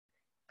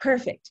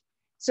Perfect.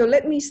 So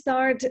let me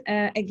start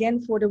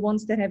again for the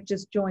ones that have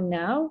just joined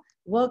now.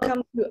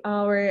 Welcome to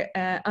our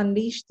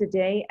Unleashed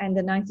Today and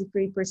the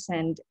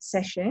 93%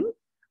 session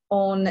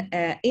on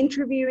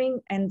interviewing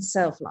and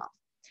self-love.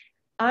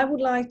 I would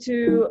like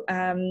to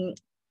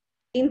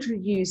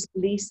introduce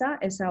Lisa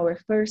as our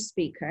first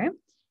speaker.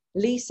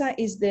 Lisa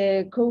is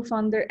the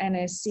co-founder and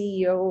a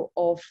CEO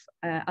of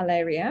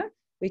Alaria,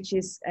 which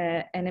is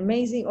an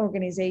amazing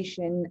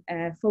organization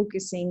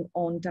focusing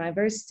on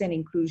diversity and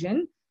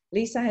inclusion.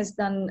 Lisa has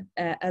done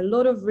a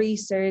lot of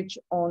research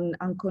on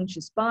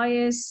unconscious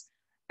bias,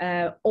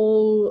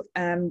 all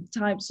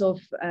types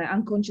of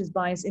unconscious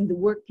bias in the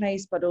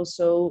workplace, but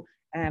also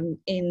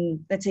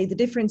in, let's say, the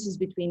differences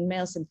between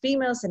males and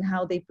females and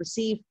how they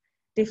perceive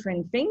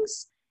different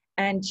things.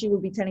 And she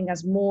will be telling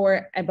us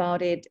more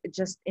about it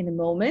just in a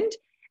moment.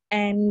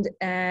 And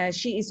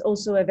she is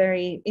also a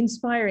very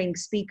inspiring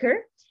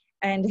speaker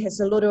and has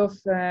a lot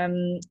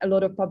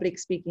of public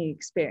speaking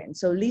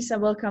experience. So Lisa,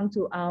 welcome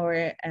to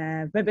our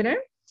webinar.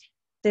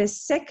 The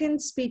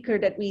second speaker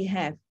that we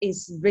have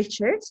is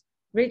Richard.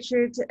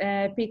 Richard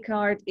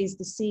Pickard is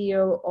the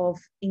CEO of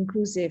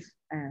Inclusive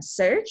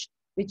Search,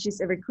 which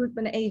is a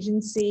recruitment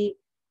agency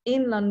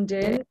in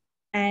London.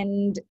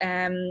 And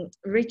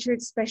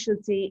Richard's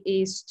specialty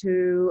is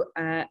to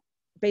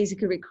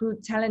basically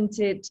recruit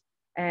talented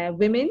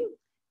women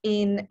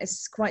in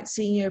quite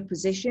senior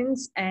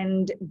positions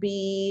and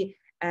be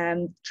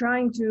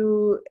trying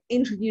to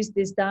introduce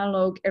this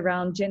dialogue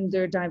around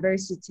gender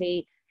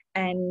diversity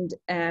and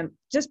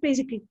just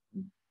basically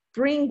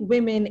bring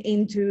women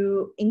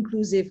into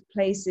inclusive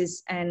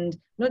places and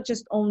not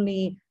just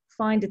only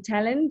find the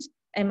talent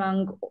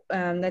among,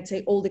 let's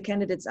say, all the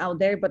candidates out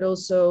there, but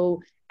also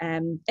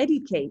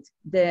educate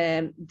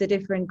the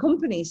different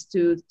companies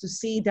to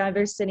see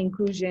diversity and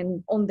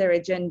inclusion on their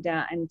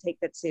agenda and take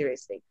that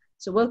seriously.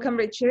 So welcome,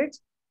 Richard,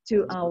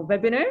 to our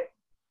webinar.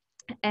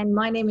 And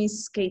my name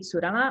is Kate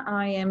Surala.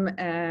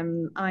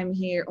 I'm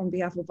here on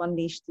behalf of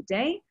Unleashed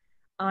Today.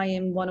 I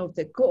am one of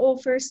the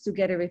co-authors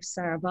together with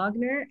Sarah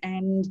Wagner,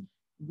 and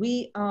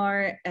we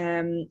are,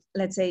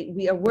 let's say,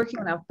 we are working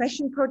on our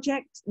passion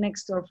project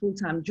next to our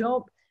full-time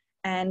job,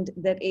 and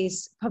that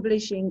is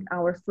publishing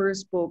our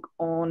first book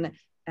on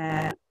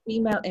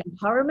female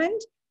empowerment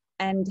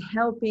and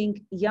helping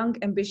young,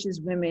 ambitious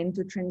women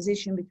to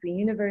transition between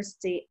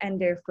university and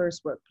their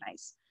first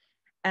workplace.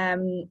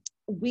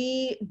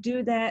 We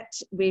do that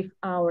with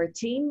our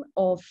team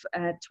of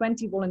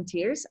 20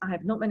 volunteers. I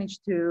have not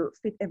managed to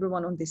fit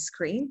everyone on this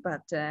screen,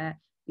 but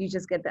you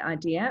just get the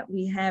idea.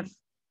 We have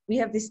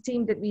this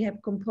team that we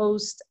have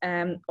composed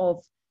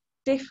of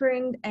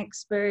different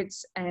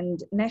experts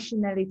and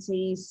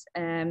nationalities,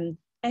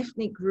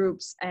 ethnic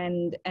groups,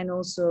 and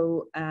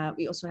also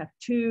we also have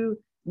 2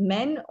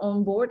 men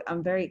on board.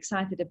 I'm very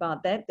excited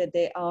about that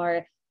there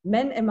are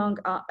men among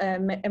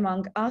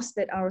us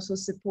that are also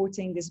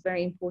supporting this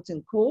very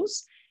important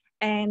cause.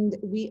 And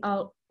we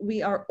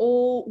are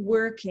all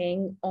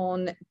working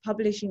on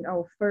publishing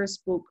our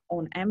first book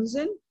on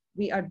Amazon.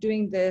 We are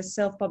doing the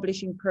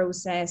self-publishing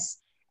process,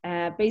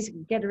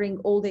 basically gathering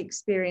all the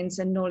experience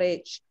and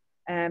knowledge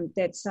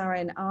that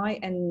Sarah and I,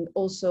 and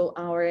also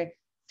our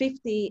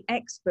 50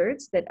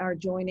 experts that are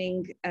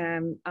joining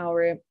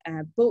our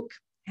book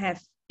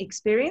have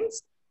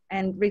experienced.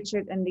 And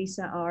Richard and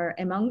Lisa are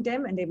among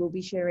them, and they will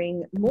be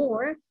sharing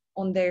more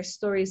on their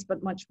stories,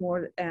 but much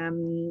more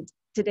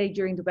today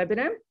during the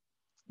webinar.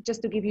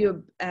 Just to give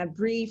you a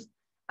brief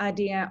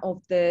idea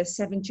of the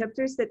 7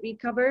 chapters that we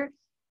cover.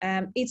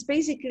 It's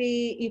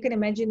basically, you can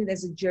imagine it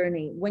as a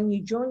journey. When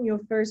you join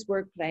your first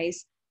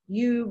workplace,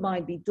 you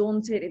might be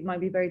daunted, it might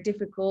be very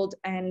difficult,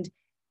 and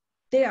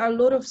there are a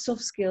lot of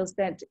soft skills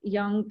that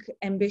young,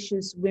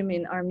 ambitious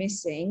women are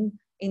missing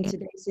in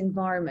today's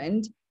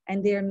environment,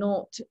 and they're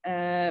not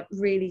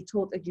really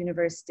taught at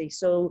university.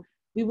 So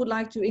we would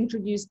like to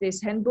introduce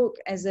this handbook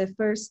as a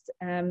first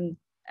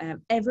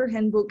ever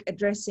handbook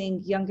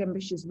addressing young,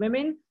 ambitious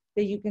women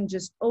that you can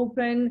just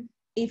open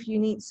if you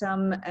need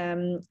some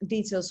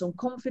details on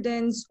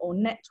confidence or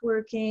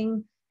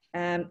networking,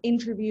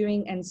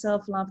 interviewing and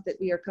self-love that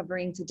we are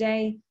covering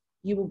today.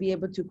 You will be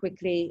able to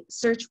quickly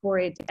search for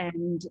it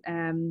and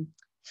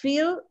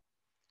feel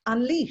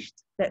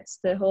unleashed. That's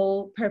the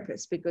whole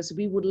purpose, because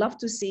we would love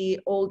to see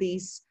all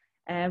these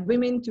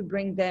women to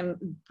bring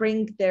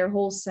their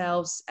whole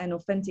selves and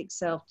authentic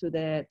self to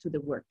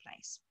the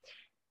workplace.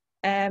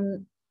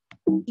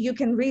 You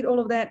can read all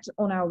of that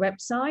on our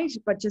website,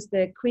 but just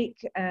a quick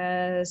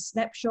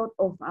snapshot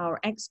of our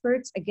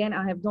experts. Again,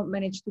 I have not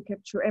managed to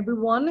capture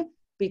everyone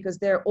because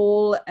they're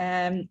all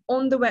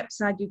on the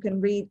website. You can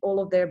read all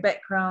of their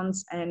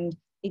backgrounds and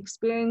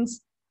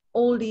experience.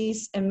 All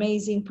these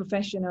amazing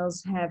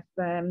professionals have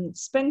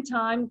spent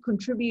time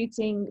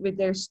contributing with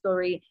their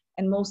story,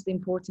 and most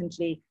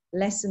importantly,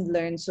 lessons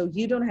learned. So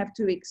you don't have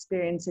to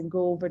experience and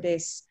go over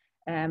this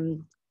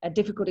a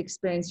difficult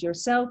experience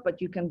yourself, but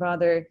you can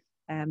rather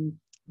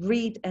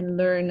read and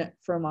learn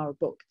from our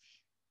book.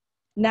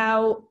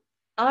 Now,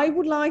 I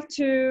would like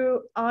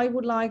to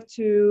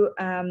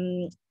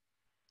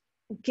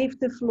give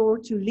the floor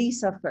to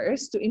Lisa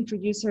first to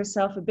introduce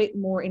herself a bit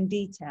more in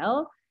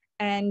detail.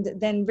 And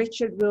then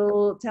Richard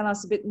will tell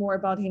us a bit more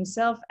about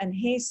himself and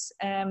his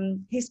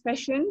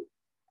passion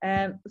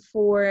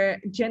for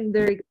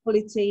gender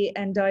equality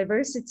and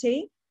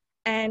diversity.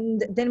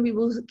 And then we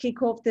will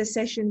kick off the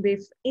session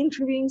with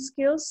interviewing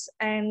skills,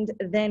 and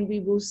then we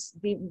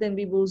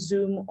will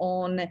zoom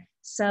on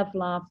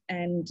self-love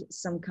and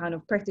some kind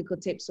of practical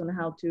tips on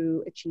how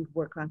to achieve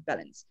work-life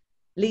balance.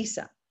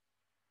 Lisa.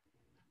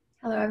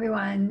 Hello,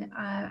 everyone.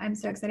 I'm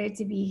so excited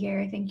to be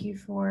here. Thank you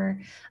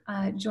for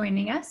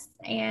joining us.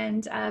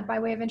 And by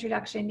way of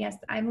introduction, yes,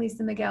 I'm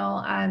Lisa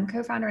Magill. I'm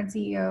co-founder and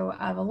CEO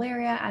of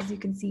Alaria, as you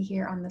can see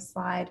here on the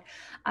slide.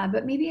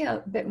 But maybe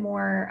a bit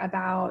more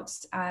about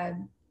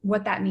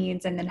what that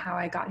means and then how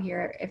I got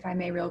here, if I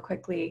may, real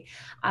quickly.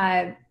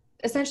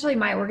 Essentially,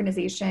 my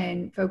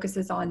organization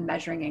focuses on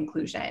measuring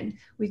inclusion.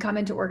 We come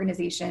into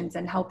organizations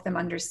and help them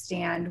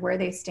understand where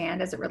they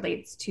stand as it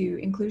relates to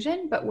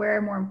inclusion, but where,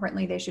 more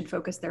importantly, they should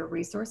focus their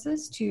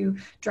resources to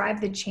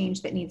drive the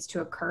change that needs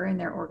to occur in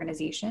their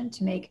organization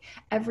to make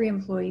every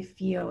employee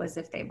feel as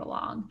if they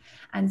belong.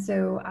 And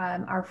so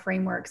our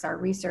frameworks, our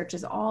research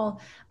is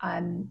all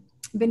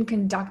been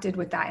conducted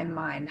with that in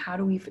mind. How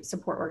do we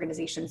support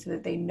organizations so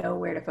that they know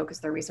where to focus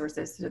their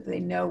resources, so that they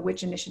know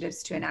which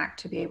initiatives to enact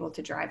to be able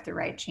to drive the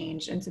right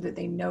change, and so that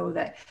they know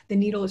that the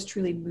needle is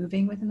truly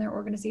moving within their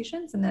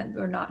organizations and that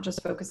we're not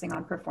just focusing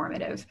on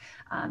performative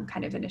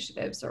kind of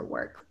initiatives or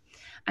work.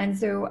 And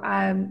so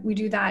we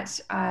do that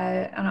on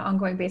an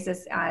ongoing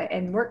basis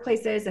in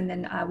workplaces. And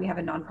then we have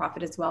a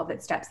nonprofit as well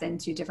that steps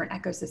into different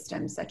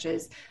ecosystems such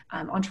as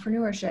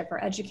entrepreneurship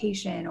or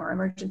education or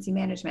emergency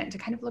management to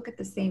kind of look at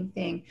the same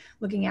thing,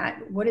 looking at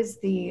what is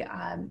the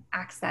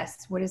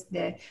access, what is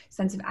the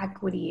sense of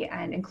equity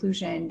and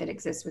inclusion that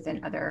exists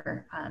within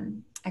other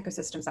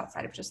ecosystems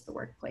outside of just the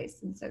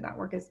workplace. And so that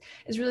work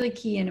is really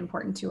key and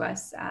important to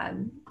us.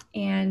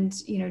 And,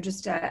 you know,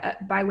 just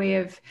by way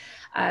of,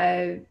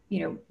 you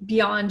know,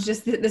 beyond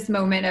just this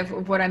moment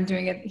of what I'm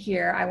doing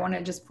here, I want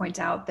to just point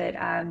out that,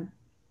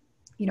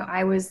 you know,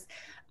 I was,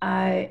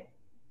 I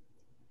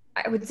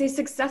would say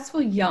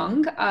successful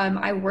young.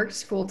 I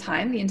worked full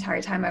time the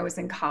entire time I was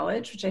in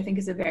college, which I think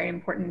is a very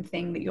important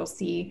thing that you'll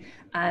see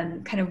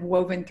kind of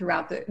woven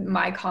throughout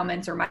my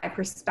comments or my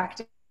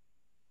perspective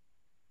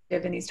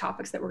in these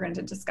topics that we're going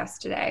to discuss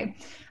today.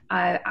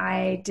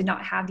 I did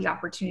not have the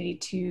opportunity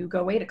to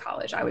go away to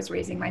college. I was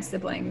raising my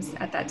siblings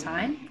at that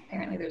time.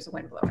 Apparently there's a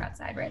wind blowing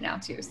outside right now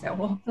too, so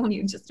we'll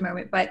mute in just a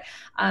moment. But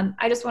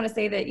I just want to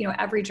say that, you know,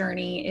 every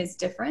journey is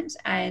different,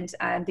 and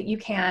that you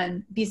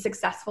can be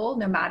successful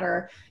no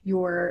matter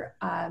your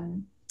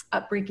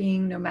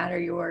upbringing, no matter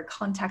your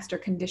context or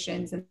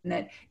conditions, and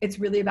that it's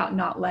really about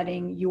not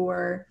letting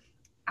your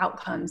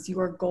outcomes,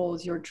 your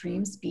goals, your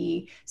dreams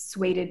be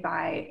swayed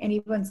by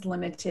anyone's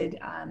limited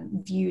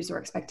views or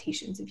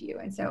expectations of you.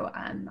 And so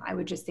I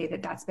would just say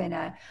that that's been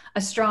a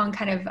strong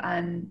kind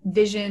of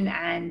vision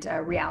and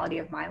reality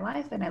of my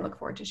life. And I look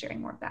forward to sharing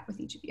more of that with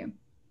each of you.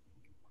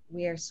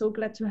 We are so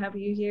glad to have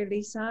you here,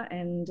 Lisa.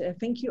 And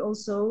thank you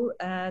also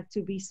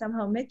to be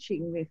somehow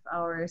matching with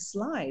our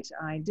slide.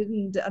 I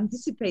didn't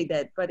anticipate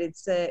that, but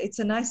it's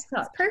a nice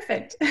touch. It's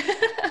perfect.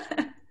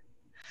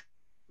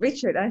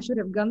 Richard, I should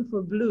have gone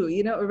for blue.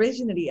 You know,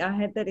 originally I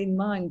had that in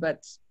mind,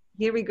 but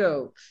here we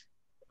go.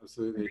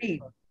 Absolutely.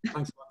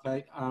 Thanks,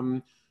 Kate.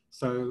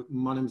 So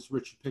my name is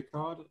Richard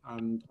Pickard,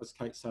 and as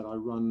Kate said, I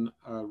run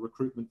a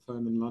recruitment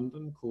firm in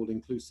London called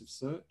Inclusive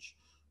Search.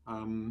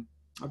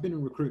 I've been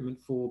in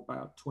recruitment for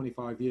about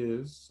 25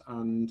 years,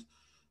 and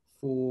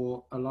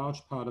for a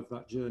large part of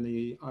that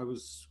journey, I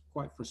was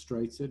quite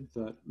frustrated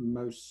that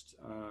most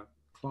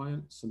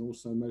clients and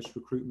also most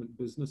recruitment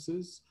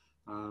businesses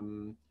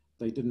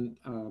they didn't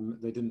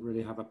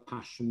really have a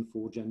passion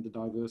for gender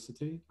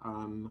diversity.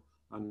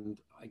 And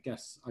I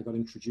guess I got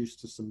introduced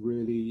to some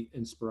really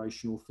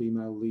inspirational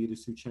female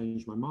leaders who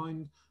changed my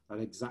mind at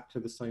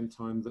exactly the same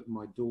time that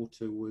my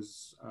daughter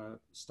was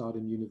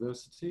starting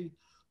university.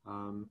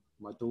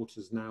 My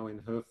daughter's now in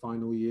her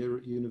final year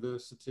at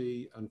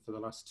university, and for the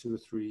last 2 or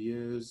 3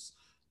 years,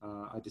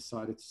 I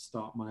decided to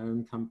start my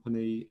own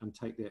company and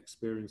take the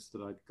experience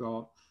that I'd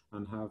got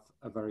and have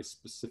a very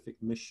specific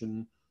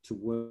mission to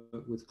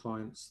work with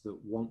clients that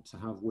want to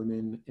have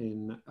women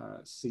in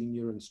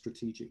senior and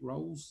strategic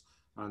roles.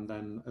 And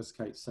then, as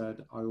Kate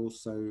said, I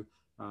also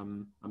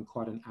am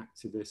quite an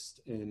activist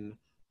in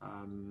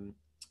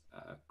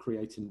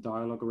creating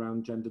dialogue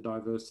around gender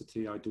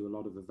diversity. I do a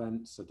lot of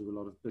events, I do a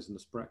lot of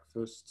business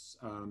breakfasts,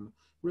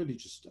 really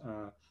just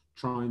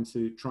trying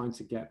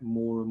to get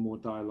more and more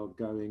dialogue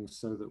going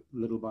so that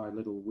little by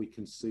little we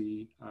can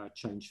see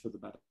change for the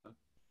better.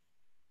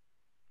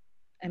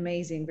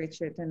 Amazing,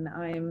 Richard, and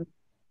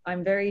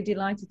I'm very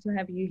delighted to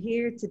have you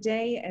here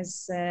today,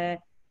 as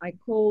I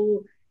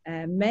call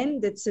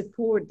men that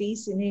support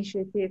these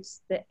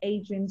initiatives the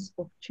agents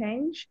of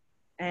change,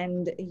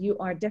 and you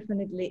are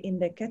definitely in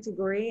the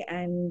category,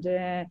 and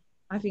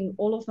I think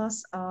all of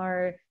us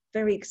are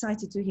very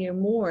excited to hear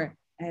more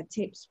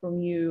tips from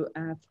you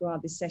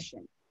throughout the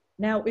session.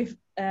 Now, with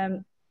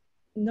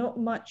not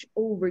much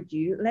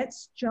overdue.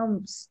 Let's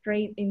jump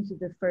straight into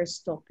the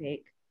first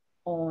topic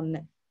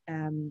on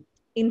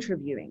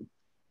interviewing.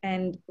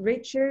 And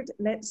Richard,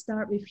 let's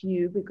start with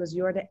you because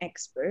you're the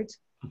expert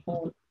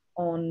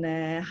on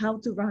how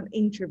to run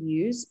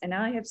interviews. And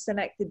I have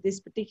selected this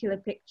particular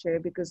picture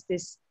because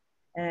this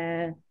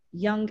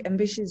young,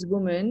 ambitious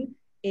woman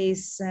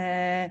is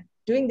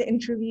doing the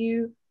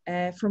interview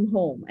from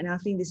home. And I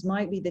think this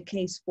might be the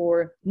case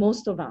for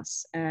most of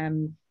us,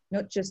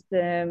 not just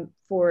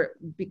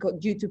because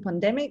due to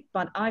pandemic,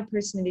 but I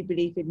personally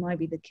believe it might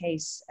be the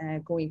case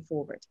going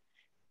forward.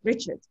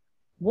 Richard,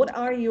 what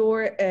are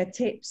your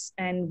tips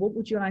and what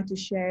would you like to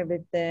share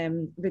with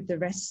the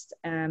rest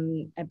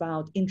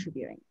about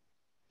interviewing?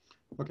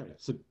 Okay,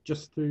 so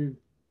just to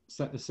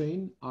set the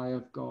scene, I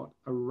have got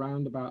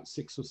around about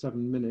 6 or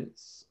 7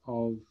 minutes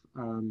of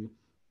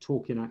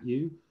talking at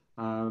you,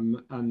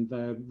 and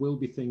there will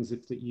be things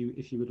if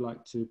you would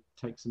like to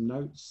take some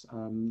notes.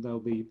 There'll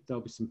be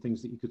some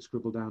things that you could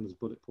scribble down as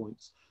bullet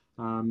points.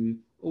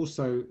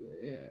 Also,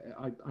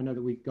 I know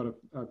that we've got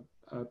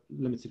a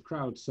limited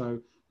crowd, so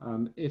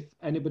if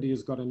anybody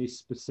has got any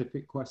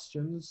specific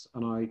questions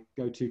and I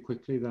go too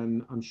quickly,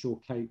 then I'm sure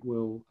Kate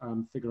will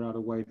figure out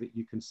a way that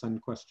you can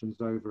send questions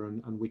over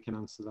and we can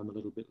answer them a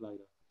little bit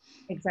later.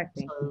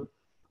 Exactly. So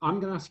I'm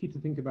going to ask you to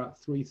think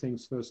about 3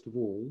 things first of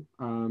all,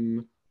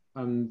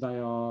 and they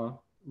are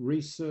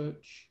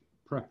research,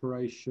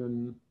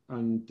 preparation,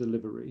 and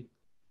delivery.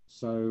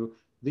 So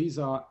these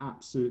are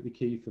absolutely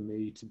key for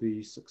me to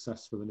be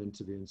successful in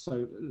interviewing.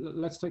 So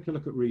let's take a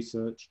look at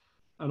research.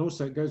 And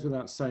also it goes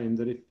without saying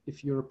that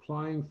if you're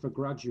applying for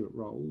graduate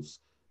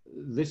roles,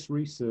 this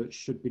research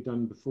should be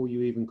done before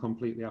you even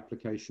complete the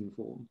application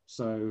form.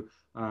 So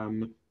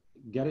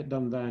get it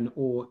done then,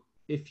 or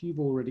if you've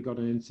already got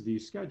an interview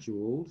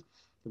scheduled,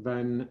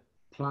 then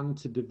plan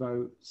to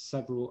devote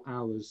several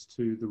hours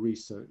to the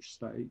research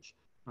stage.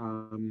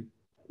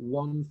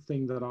 One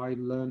thing that I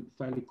learned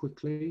fairly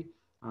quickly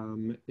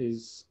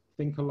is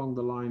think along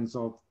the lines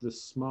of the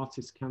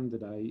smartest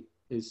candidate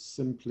is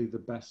simply the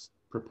best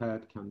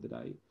prepared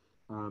candidate.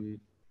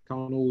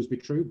 Can't always be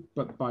true,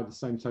 but by the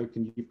same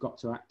token, you've got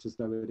to act as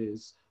though it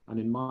is. And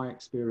in my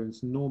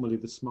experience, normally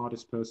the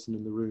smartest person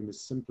in the room is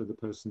simply the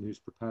person who's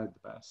prepared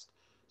the best.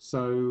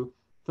 So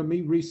for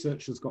me,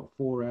 research has got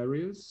 4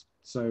 areas.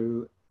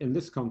 So in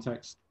this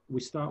context, we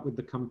start with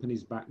the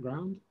company's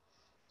background.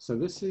 So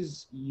this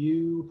is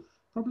you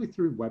probably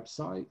through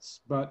websites,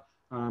 but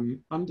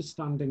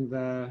understanding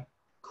their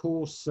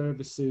core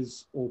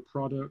services or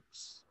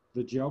products,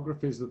 the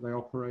geographies that they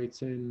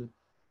operate in,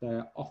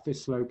 their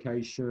office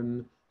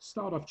location.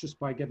 Start off just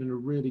by getting a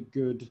really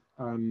good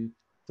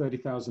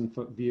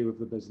 30,000-foot view of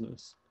the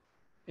business.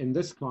 In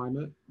this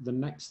climate, the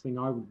next thing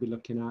I would be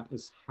looking at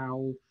is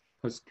how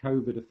has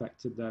COVID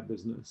affected their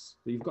business.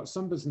 So you've got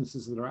some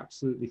businesses that are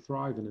absolutely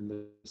thriving in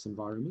this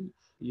environment.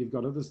 You've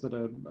got others that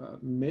are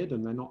mid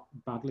and they're not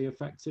badly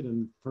affected.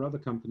 And for other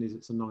companies,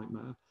 it's a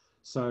nightmare.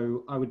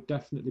 So I would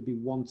definitely be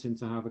wanting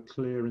to have a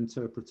clear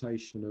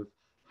interpretation of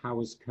how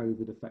has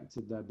COVID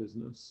affected their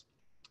business.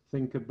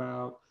 Think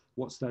about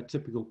what's their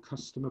typical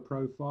customer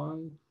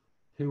profile,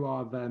 who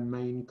are their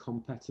main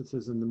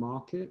competitors in the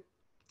market,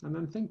 and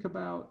then think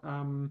about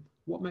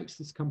what makes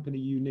this company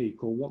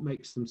unique or what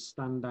makes them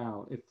stand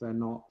out if they're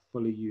not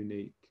fully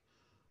unique.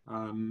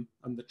 And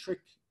the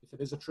trick, if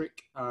it is a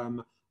trick,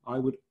 I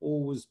would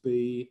always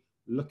be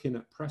looking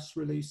at press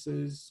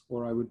releases,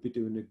 or I would be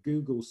doing a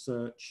Google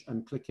search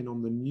and clicking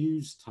on the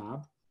news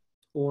tab,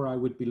 or I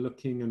would be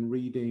looking and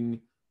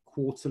reading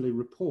quarterly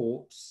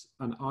reports,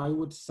 and I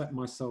would set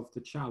myself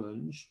the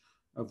challenge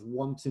of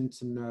wanting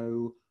to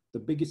know the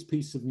biggest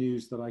piece of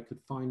news that I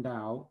could find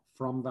out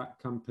from that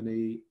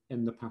company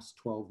in the past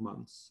 12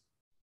 months.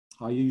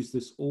 I use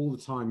this all the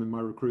time in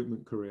my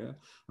recruitment career.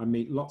 I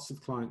meet lots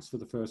of clients for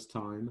the first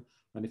time,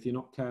 and if you're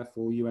not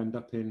careful, you end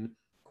up in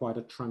quite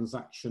a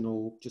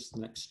transactional, just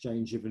an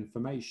exchange of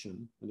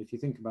information. And if you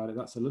think about it,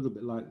 that's a little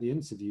bit like the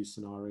interview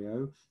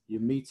scenario.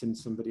 You're meeting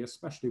somebody,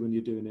 especially when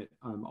you're doing it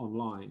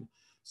online.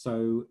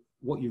 So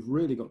what you've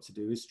really got to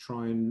do is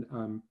try and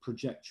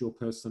project your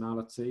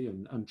personality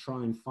and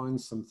try and find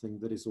something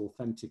that is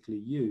authentically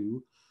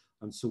you.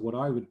 And so what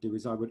I would do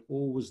is I would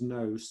always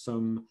know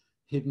some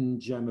hidden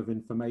gem of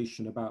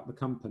information about the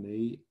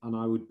company, and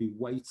I would be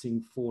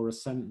waiting for a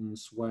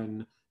sentence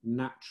when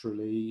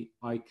naturally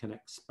I can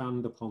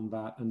expand upon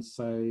that and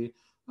say,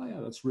 oh yeah,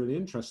 that's really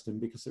interesting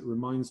because it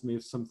reminds me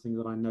of something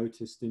that I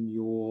noticed in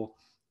your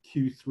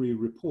Q3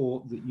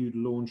 report that you'd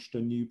launched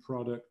a new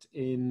product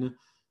in.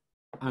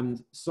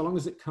 And so long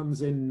as it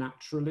comes in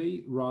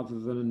naturally, rather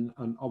than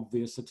an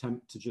obvious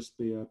attempt to just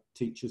be a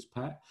teacher's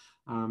pet,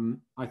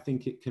 I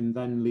think it can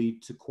then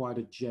lead to quite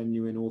a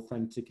genuine,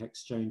 authentic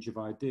exchange of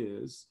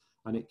ideas.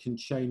 And it can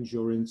change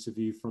your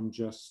interview from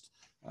just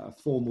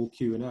formal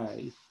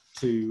Q&A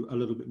to a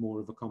little bit more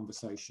of a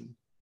conversation.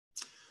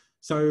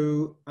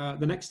 So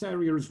the next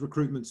area is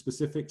recruitment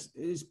specifics.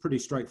 It is pretty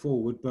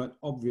straightforward, but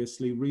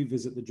obviously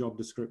revisit the job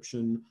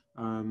description,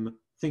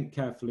 think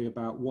carefully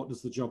about what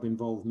does the job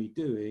involve me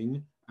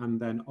doing, And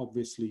then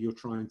obviously you're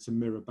trying to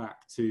mirror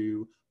back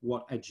to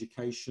what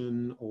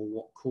education or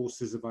what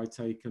courses have I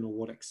taken or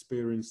what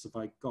experience have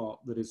I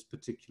got that is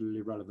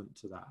particularly relevant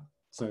to that.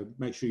 So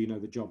make sure you know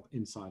the job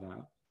inside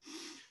out.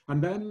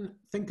 And then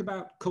think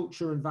about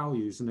culture and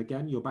values. And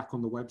again, you're back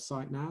on the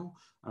website now.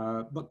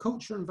 But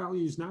culture and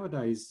values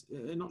nowadays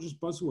are not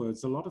just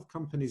buzzwords. A lot of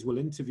companies will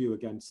interview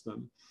against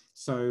them.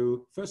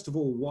 So first of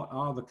all, what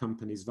are the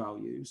company's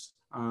values?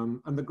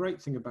 And the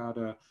great thing about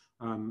a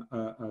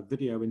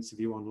video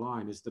interview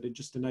online is that it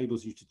just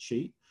enables you to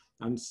cheat.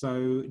 And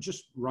so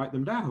just write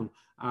them down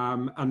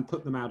and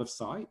put them out of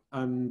sight.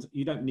 And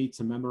you don't need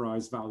to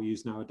memorize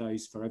values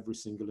nowadays for every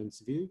single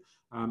interview.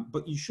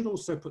 But you should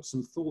also put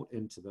some thought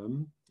into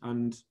them.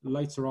 And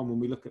later on, when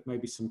we look at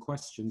maybe some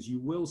questions,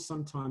 you will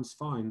sometimes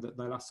find that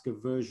they'll ask a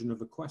version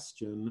of a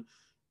question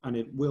and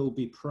it will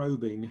be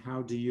probing,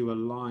 how do you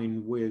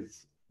align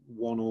with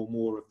one or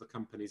more of the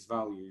company's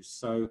values?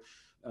 So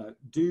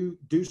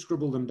do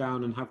scribble them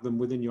down and have them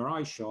within your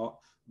eye shot,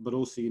 but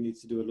also you need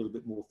to do a little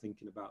bit more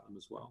thinking about them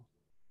as well.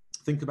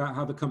 Think about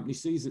how the company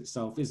sees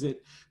itself. Is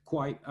it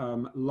quite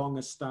long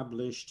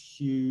established,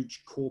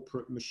 huge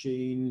corporate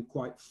machine,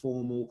 quite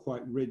formal,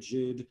 quite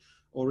rigid?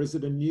 Or is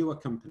it a newer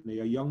company,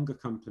 a younger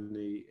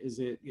company? Is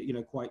it, you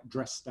know, quite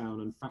dressed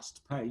down and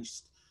fast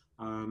paced?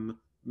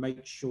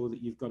 Make sure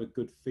that you've got a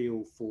good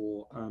feel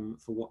for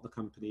what the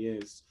company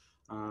is.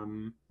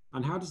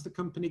 And how does the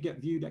company get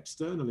viewed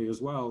externally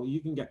as well? You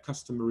can get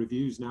customer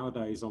reviews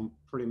nowadays on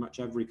pretty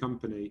much every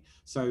company.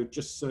 So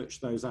just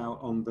search those out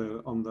on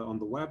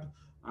the web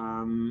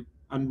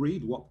and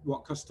read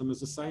what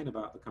customers are saying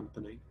about the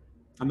company.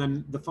 And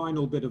then the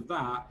final bit of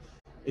that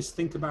is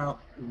think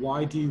about,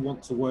 why do you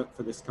want to work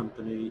for this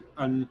company?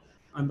 And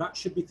that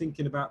should be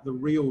thinking about the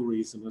real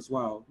reason as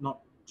well, not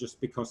just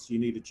because you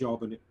need a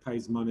job and it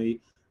pays money.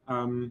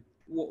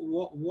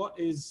 What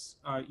is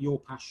your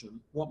passion?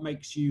 What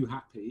makes you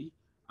happy?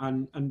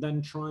 And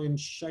then try and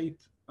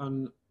shape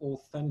an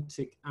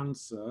authentic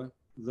answer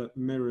that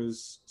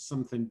mirrors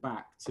something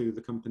back to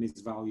the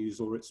company's values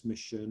or its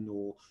mission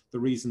or the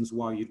reasons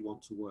why you'd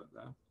want to work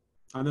there.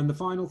 And then the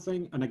final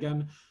thing, and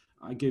again,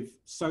 I give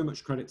so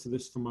much credit to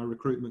this for my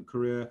recruitment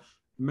career,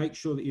 make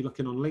sure that you're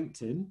looking on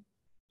LinkedIn.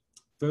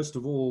 First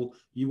of all,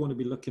 you want to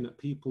be looking at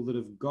people that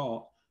have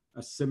got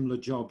a similar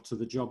job to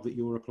the job that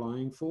you're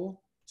applying for.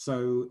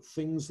 So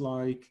things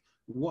like,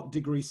 what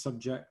degree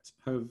subject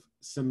have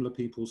similar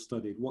people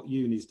studied? What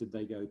unis did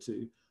they go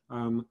to?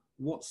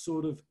 What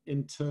sort of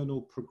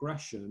internal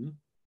progression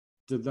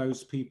do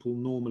those people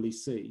normally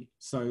see?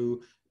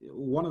 So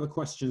one of the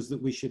questions that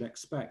we should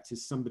expect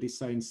is somebody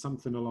saying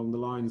something along the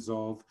lines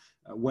of,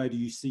 where do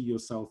you see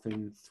yourself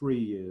in 3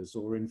 years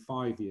or in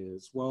 5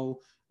 years? Well,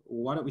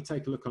 why don't we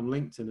take a look on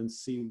LinkedIn and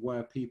see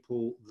where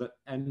people that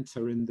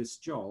enter in this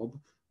job,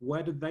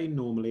 where do they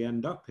normally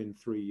end up in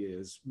 3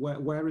 years?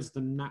 Where is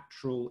the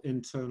natural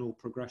internal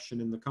progression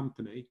in the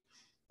company?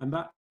 And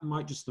that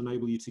might just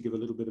enable you to give a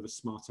little bit of a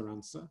smarter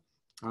answer.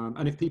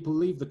 And if people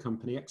leave the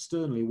company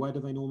externally, where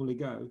do they normally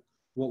go?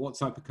 What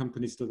type of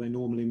companies do they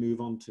normally move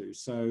on to?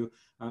 So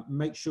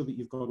make sure that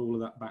you've got all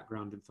of that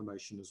background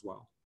information as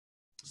well.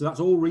 So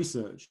that's all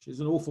research. It's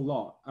an awful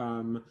lot.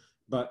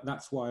 But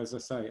that's why, as I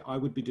say, I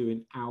would be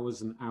doing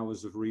hours and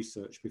hours of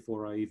research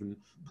before I even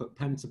put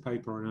pen to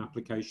paper on an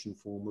application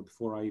form or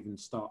before I even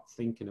start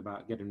thinking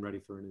about getting ready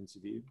for an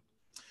interview.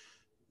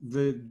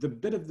 The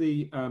bit of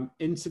the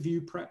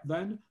interview prep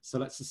then, so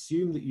let's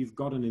assume that you've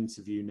got an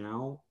interview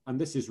now, and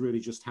this is really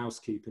just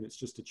housekeeping, it's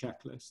just a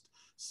checklist.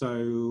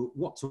 So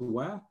what to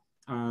wear,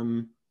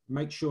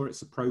 make sure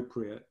it's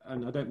appropriate,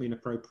 and I don't mean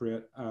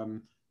appropriate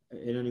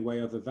in any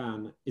way other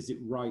than, is it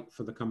right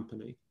for the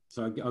company?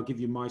 So I'll give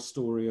you my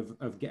story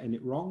of getting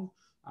it wrong.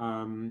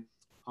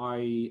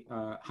 I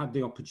had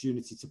the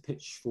opportunity to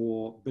pitch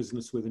for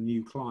business with a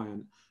new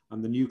client,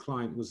 and the new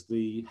client was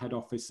the head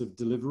office of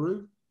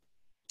Deliveroo.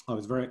 I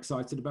was very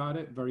excited about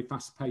it, very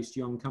fast-paced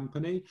young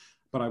company,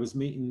 but I was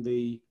meeting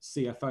the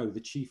CFO,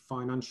 the Chief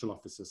Financial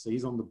Officer. So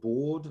he's on the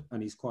board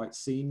and he's quite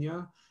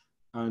senior,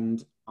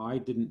 and I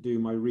didn't do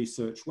my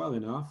research well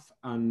enough,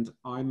 and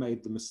I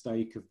made the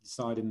mistake of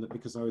deciding that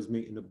because I was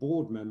meeting a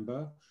board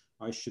member,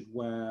 I should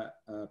wear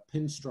a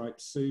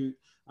pinstripe suit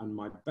and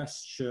my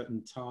best shirt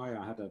and tie.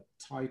 I had a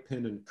tie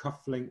pin and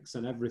cufflinks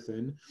and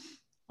everything.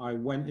 I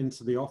went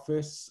into the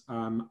office,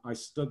 I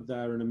stood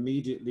there and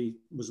immediately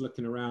was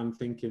looking around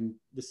thinking,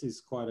 this is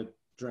quite a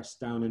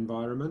dressed down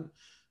environment.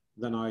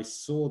 Then I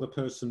saw the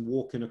person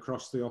walking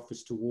across the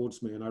office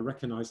towards me and I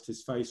recognized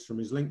his face from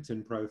his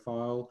LinkedIn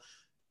profile,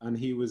 and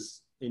he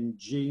was in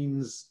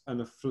jeans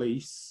and a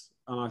fleece.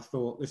 And I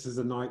thought, this is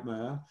a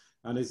nightmare.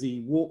 And as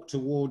he walked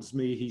towards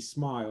me, he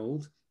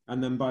smiled.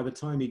 And then by the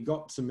time he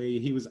got to me,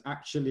 he was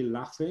actually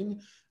laughing.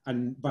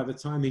 And by the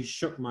time he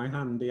shook my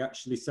hand, he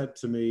actually said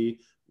to me,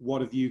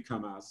 what have you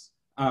come as?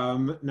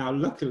 Now,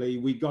 luckily,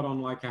 we got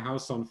on like a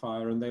house on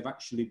fire, and they've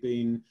actually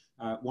been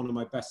one of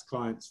my best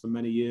clients for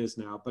many years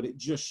now, but it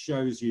just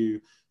shows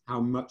you how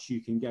much you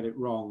can get it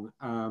wrong.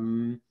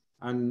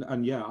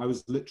 And yeah, I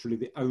was literally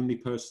the only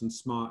person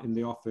smart in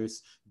the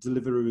office.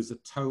 Delivery was a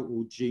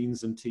total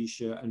jeans and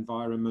t-shirt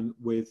environment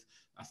with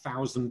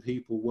 1,000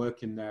 people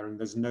working there, and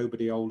there's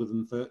nobody older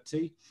than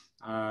 30.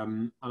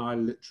 And I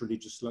literally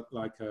just looked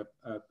like a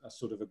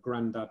sort of a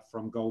granddad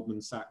from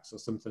Goldman Sachs or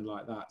something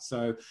like that.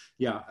 So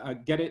yeah,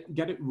 get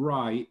it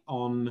right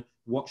on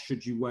what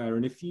should you wear.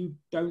 And if you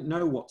don't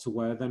know what to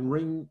wear, then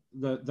ring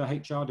the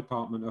HR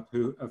department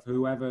of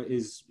whoever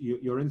is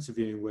you're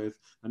interviewing with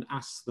and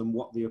ask them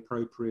what the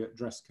appropriate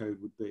dress code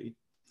would be.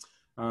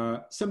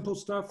 Simple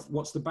stuff.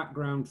 What's the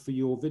background for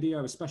your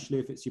video, especially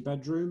if it's your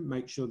bedroom?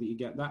 Make sure that you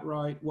get that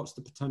right. What's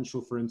the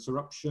potential for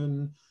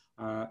interruption?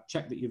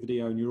 Check that your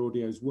video and your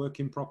audio is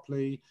working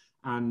properly,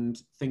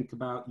 and think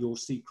about your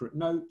secret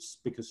notes,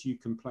 because you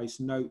can place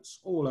notes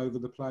all over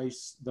the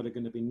place that are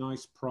going to be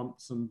nice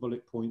prompts and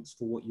bullet points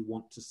for what you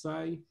want to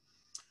say.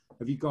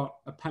 Have you got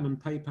a pen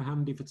and paper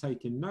handy for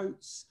taking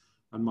notes?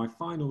 And my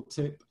final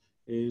tip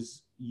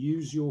is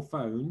use your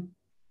phone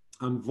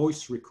and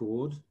voice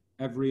record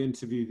every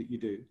interview that you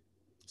do.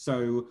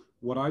 So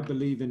what I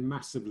believe in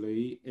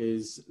massively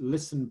is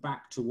listen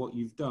back to what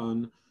you've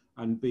done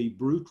and be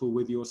brutal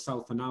with your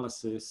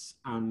self-analysis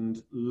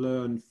and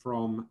learn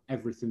from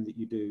everything that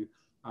you do.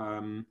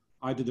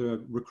 I did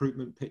a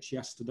recruitment pitch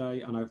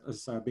yesterday, and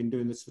I've been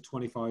doing this for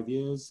 25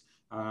 years.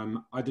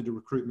 I did a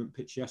recruitment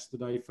pitch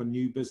yesterday for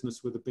new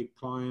business with a big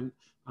client,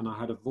 and I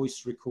had a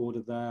voice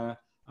recorder there,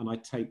 and I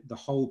taped the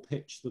whole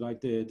pitch that I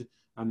did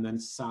and then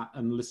sat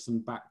and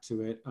listened back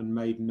to it and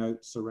made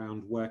notes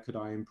around where could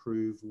I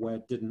improve,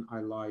 where didn't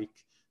I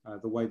like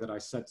the way that I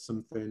said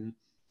something.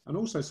 And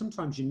also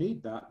sometimes you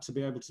need that to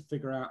be able to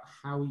figure out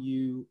how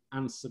you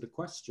answered a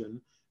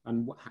question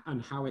and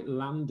how it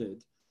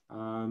landed.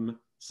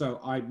 So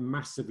I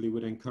massively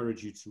would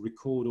encourage you to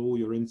record all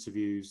your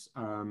interviews.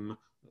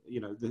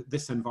 You know,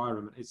 this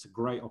environment, it's a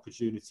great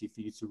opportunity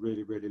for you to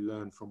really, really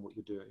learn from what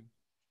you're doing.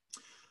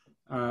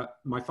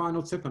 My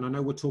final tip, and I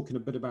know we're talking a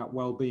bit about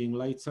well-being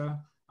later,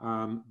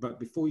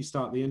 but before you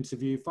start the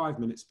interview, 5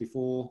 minutes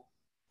before,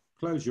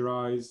 close your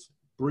eyes,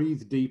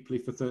 breathe deeply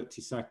for 30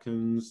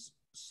 seconds,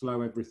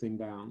 slow everything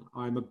down.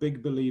 I'm a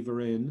big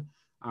believer in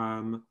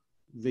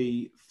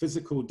the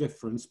physical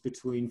difference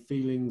between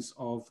feelings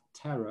of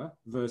terror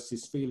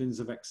versus feelings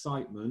of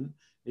excitement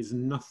is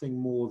nothing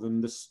more than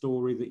the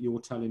story that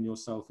you're telling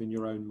yourself in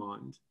your own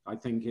mind. I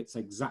think it's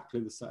exactly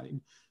the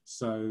same.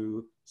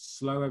 So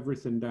slow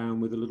everything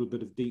down with a little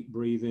bit of deep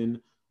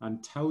breathing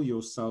and tell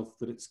yourself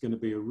that it's going to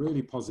be a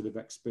really positive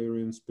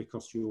experience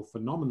because you're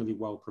phenomenally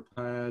well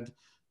prepared.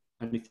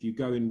 And if you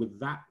go in with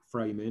that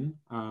framing,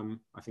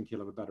 I think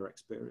you'll have a better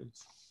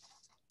experience.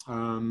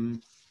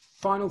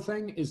 Final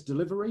thing is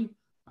delivery.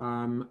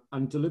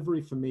 And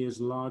delivery for me is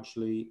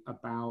largely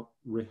about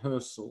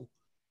rehearsal.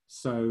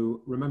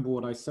 So remember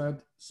what I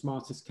said,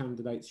 smartest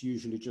candidate's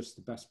usually just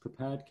the best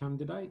prepared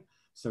candidate.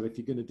 So if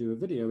you're going to do a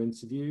video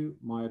interview,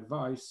 my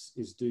advice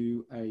is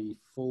do a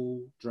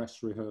full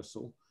dress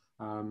rehearsal.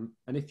 And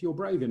if you're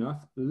brave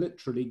enough,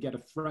 literally get a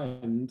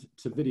friend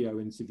to video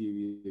interview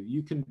you.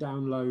 You can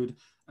download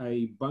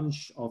a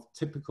bunch of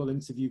typical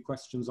interview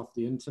questions off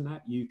the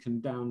internet. You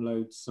can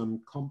download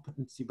some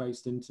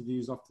competency-based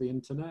interviews off the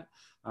internet.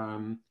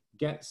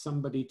 Get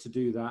somebody to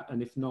do that.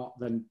 And if not,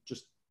 then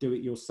just do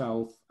it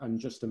yourself and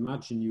just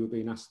imagine you were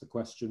being asked the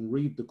question,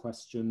 read the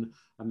question,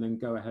 and then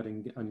go ahead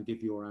and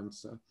give your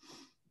answer.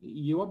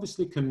 You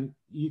obviously can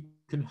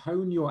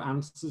hone your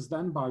answers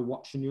then by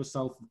watching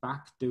yourself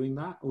back doing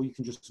that, or you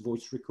can just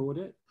voice record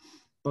it.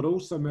 But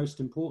also, most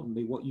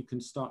importantly, what you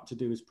can start to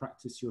do is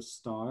practice your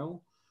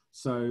style.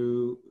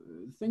 So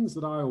things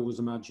that I always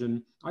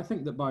imagine, I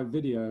think that by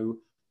video,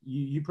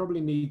 you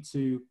probably need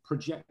to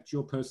project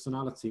your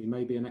personality,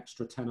 maybe an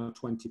extra 10 or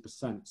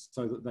 20%,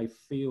 so that they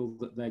feel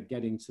that they're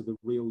getting to the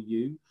real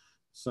you.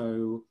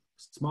 So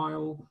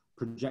smile,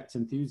 project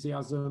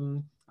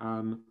enthusiasm,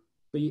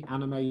 be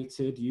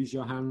animated, use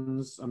your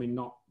hands. I mean,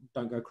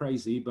 don't go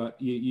crazy, but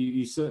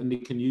you certainly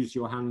can use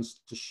your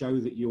hands to show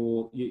that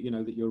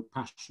that you're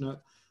passionate.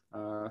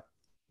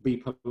 Be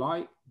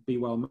polite, be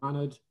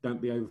well-mannered,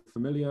 don't be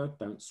over-familiar,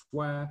 don't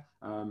swear,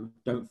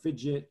 don't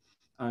fidget,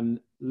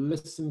 and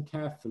listen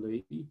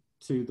carefully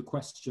to the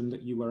question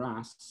that you were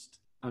asked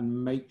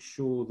and make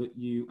sure that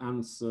you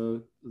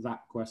answer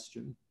that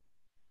question.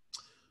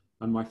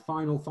 And my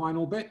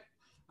final bit,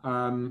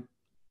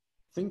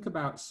 think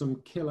about some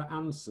killer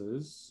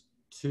answers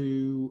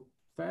to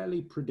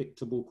fairly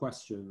predictable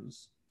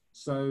questions.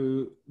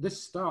 So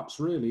this starts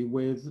really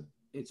with,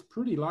 it's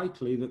pretty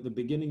likely that the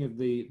beginning of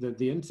the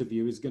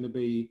interview is going to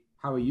be,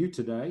 how are you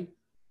today?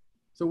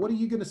 So what are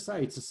you going to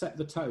say to set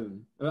the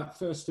tone? That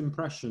first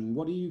impression,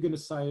 what are you going to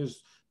say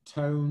as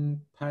tone,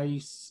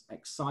 pace,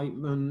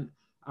 excitement?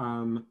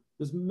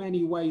 There's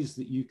many ways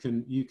that you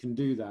can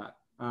do that.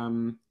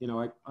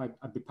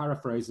 I'd be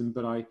paraphrasing,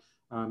 but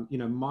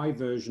my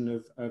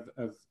version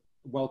of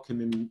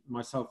welcoming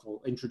myself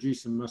or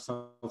introducing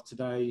myself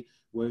today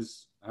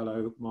was,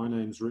 hello, my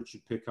name's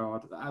Richard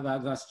Pickard.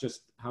 That's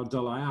just how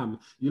dull I am.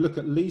 You look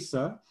at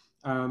Lisa,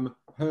 her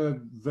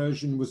her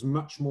version was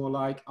much more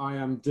like, I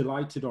am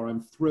delighted, or I'm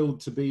thrilled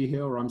to be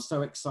here, or I'm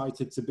so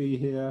excited to be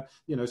here.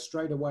 You know,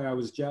 straight away I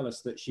was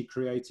jealous that she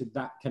created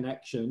that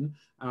connection,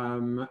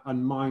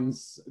 and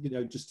mine's, you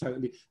know, just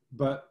totally.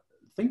 But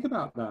think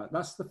about that.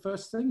 That's the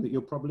first thing that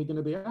you're probably going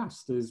to be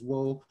asked is,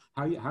 well,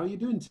 how are you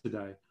doing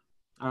today?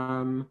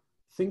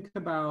 Think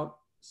about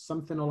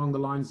something along the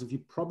lines of,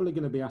 you're probably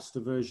going to be asked a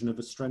version of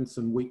a strengths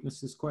and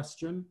weaknesses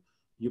question.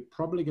 You're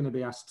probably going to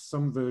be asked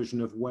some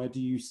version of, where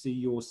do you see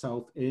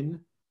yourself in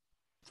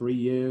 3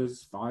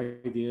 years,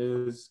 5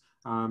 years?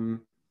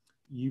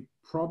 You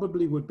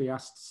probably would be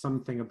asked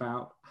something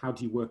about, how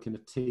do you work in a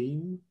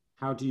team?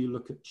 How do you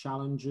look at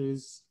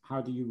challenges?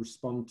 How do you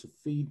respond to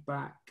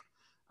feedback?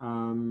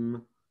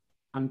 And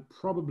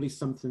probably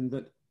something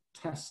that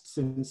tests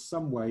in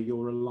some way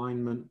your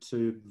alignment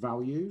to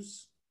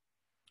values.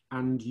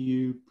 And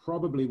you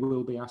probably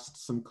will be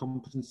asked some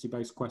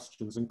competency-based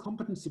questions. And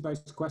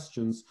competency-based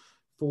questions,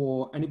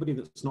 for anybody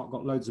that's not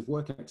got loads of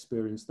work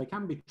experience, they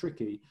can be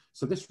tricky.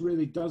 So this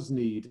really does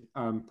need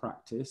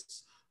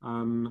practice.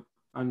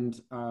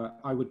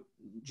 I would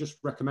just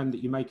recommend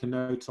that you make a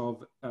note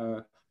of,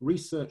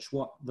 research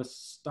what the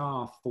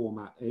STAR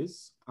format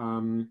is.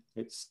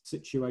 It's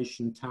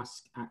situation,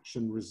 task,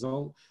 action,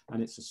 result,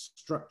 and it's a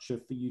structure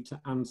for you to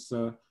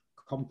answer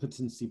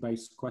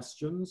competency-based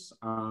questions.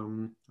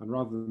 And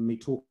rather than me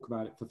talk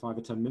about it for 5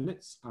 or 10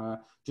 minutes,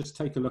 just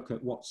take a look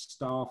at what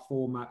STAR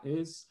format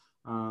is.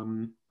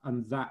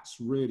 And that's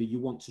really, you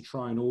want to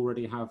try and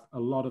already have a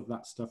lot of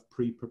that stuff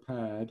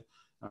pre-prepared.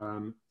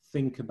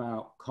 Think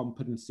about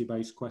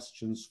competency-based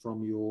questions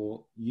from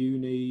your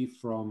uni,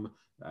 from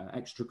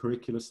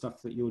extracurricular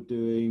stuff that you're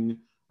doing,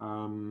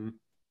 and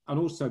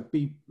also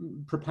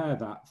prepare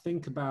that.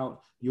 Think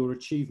about your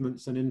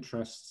achievements and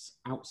interests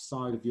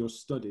outside of your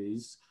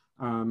studies.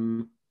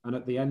 And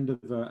at the end of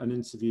an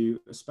interview,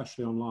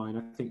 especially online,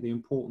 I think the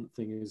important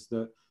thing is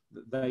that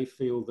they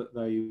feel that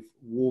they've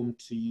warmed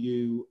to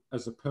you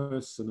as a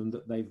person and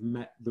that they've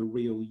met the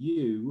real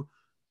you,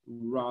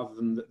 rather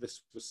than that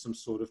this was some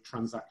sort of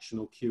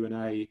transactional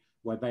Q&A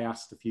where they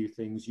asked a few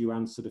things, you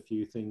answered a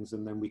few things,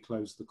 and then we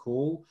closed the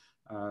call.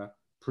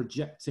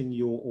 Projecting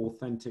your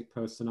authentic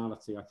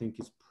personality, I think,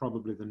 is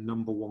probably the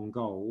 #1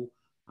 goal.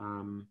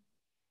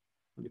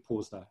 Let me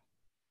pause there.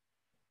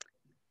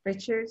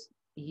 Richard,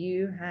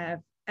 you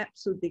have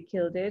absolutely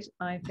killed it.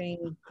 I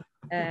think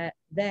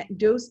that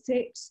those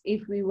tips,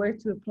 if we were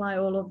to apply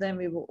all of them,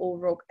 we will all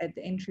rock at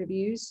the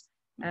interviews.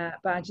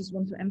 But I just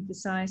want to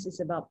emphasize, it's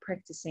about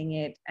practicing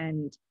it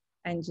and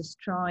just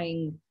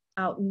trying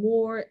out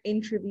more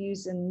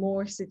interviews and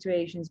more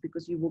situations,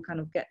 because you will kind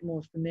of get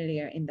more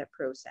familiar in that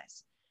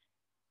process.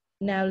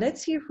 Now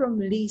let's hear from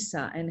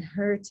Lisa and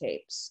her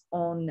tips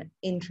on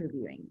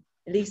interviewing.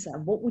 Lisa,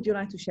 what would you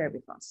like to share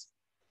with us?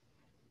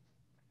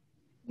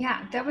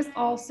 Yeah, that was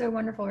all so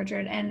wonderful,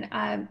 Richard. And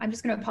I'm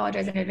just going to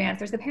apologize in advance.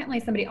 There's apparently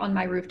somebody on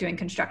my roof doing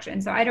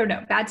construction. So I don't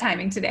know, bad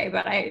timing today,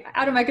 but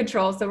out of my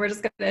control. So we're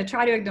just going to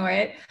try to ignore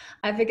it.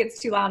 If it gets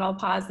too loud, I'll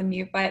pause and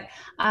mute. But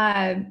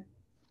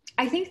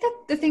I think that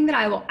the thing that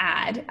I will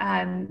add,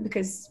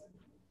 because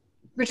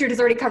Richard has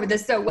already covered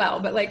this so well,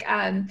 but like,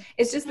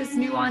 it's just this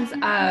nuance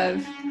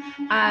of,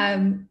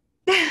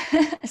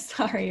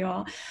 sorry, you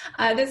all,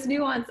 this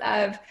nuance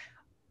of,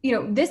 you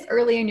know, this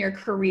early in your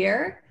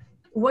career,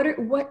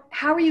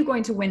 how are you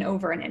going to win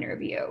over an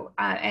interview?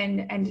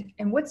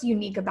 And what's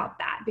unique about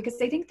that?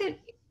 Because I think that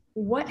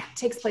what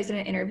takes place in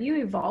an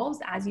interview evolves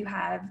as you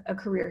have a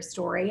career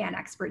story and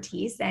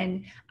expertise,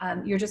 and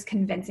you're just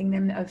convincing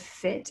them of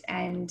fit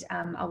and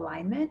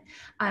alignment.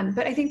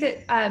 But I think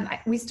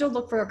that we still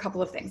look for a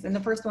couple of things. And the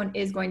first one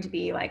is going to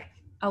be like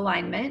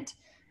alignment,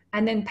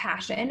 and then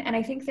passion. And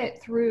I think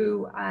that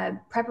through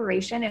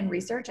preparation and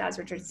research, as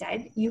Richard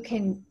said, you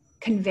can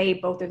convey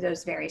both of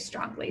those very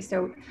strongly.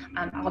 So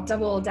I'll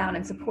double down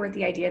and support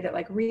the idea that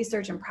like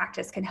research and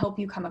practice can help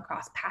you come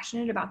across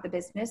passionate about the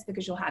business,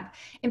 because you'll have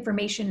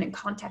information and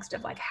context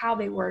of like how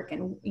they work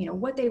and, you know,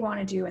 what they want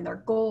to do and their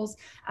goals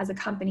as a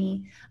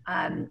company,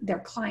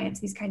 their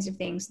clients, these kinds of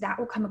things that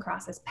will come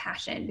across as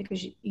passion,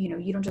 because you know,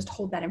 you don't just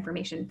hold that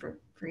information for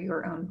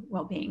your own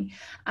well-being.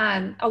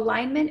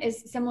 Alignment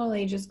is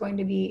similarly just going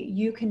to be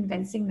you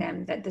convincing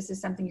them that this is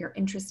something you're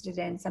interested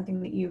in,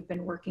 something that you've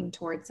been working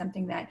towards,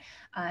 something that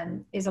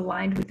is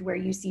aligned with where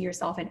you see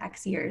yourself in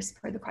X years,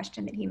 for the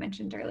question that he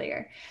mentioned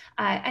earlier.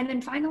 And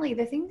then finally,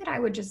 the thing that I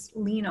would just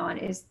lean on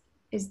is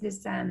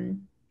this,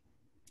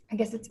 I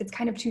guess it's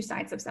kind of two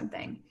sides of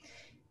something.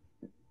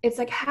 It's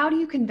like, how do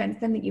you convince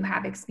them that you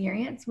have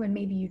experience when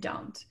maybe you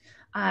don't?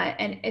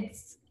 And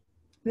it's,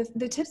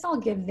 the tips I'll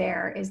give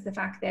there is the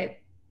fact that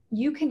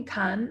you can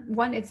come,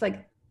 one, it's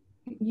like,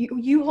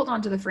 you hold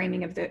on to the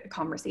framing of the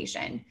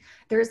conversation.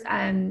 There's,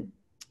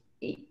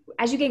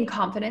 as you gain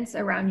confidence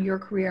around your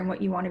career and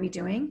what you want to be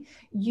doing,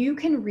 you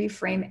can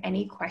reframe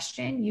any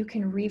question. You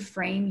can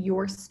reframe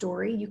your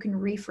story. You can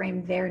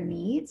reframe their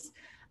needs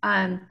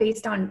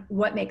based on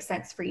what makes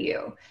sense for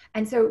you.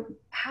 And so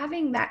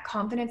having that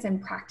confidence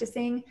and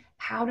practicing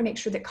how to make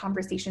sure that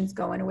conversations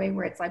go in a way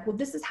where it's like, well,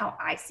 this is how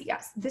I see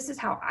us. This is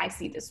how I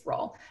see this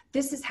role.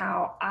 This is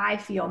how I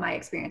feel my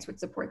experience would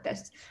support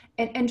this.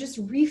 And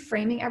just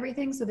reframing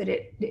everything so that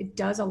it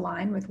does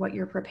align with what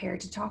you're prepared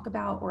to talk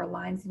about or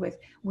aligns with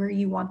where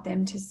you want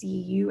them to see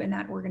you in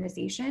that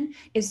organization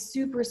is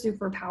super,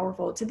 super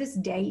powerful. To this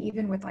day,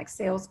 even with like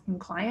sales and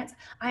clients,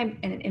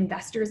 and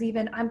investors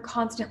even, I'm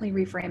constantly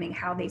reframing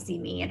how they see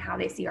me and how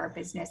they see our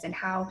business and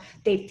how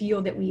they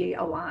feel that we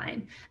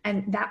align.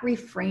 And that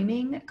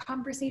reframing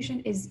conversation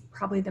is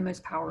probably the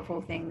most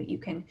powerful thing that you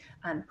can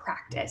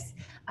practice.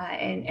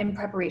 And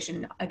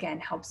preparation, again,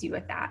 helps you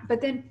with that. But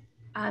then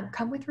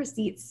come with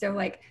receipts. So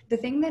like the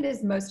thing that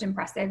is most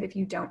impressive if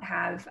you don't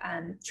have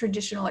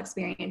traditional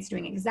experience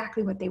doing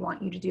exactly what they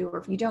want you to do, or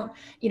if you don't,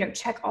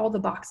 check all the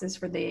boxes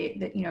for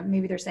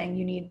maybe they're saying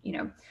you need,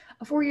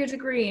 a 4-year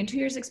degree and 2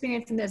 years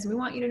experience in this. We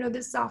want you to know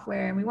this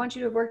software and we want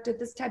you to have worked at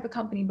this type of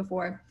company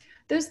before.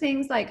 Those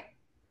things, like,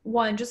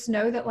 one, just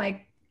know that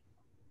like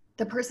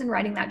the person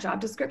writing that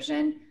job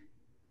description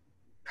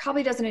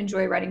probably doesn't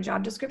enjoy writing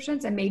job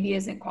descriptions and maybe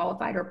isn't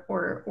qualified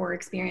or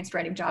experienced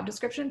writing job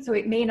descriptions. So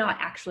it may not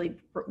actually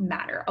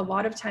matter. A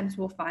lot of times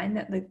we'll find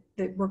that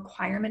the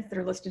requirements that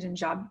are listed in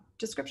job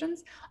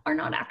descriptions are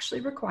not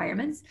actually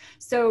requirements.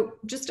 So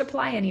just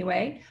apply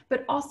anyway,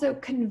 but also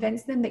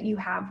convince them that you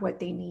have what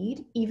they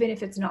need, even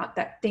if it's not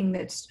that thing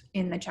that's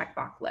in the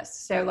checkbox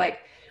list. So like,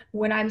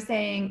 when I'm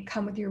saying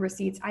come with your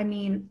receipts, I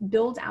mean,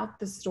 build out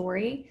the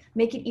story,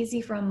 make it easy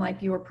from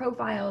like your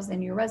profiles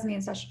and your resume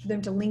and such for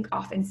them to link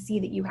off and see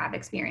that you have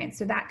experience.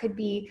 So that could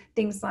be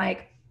things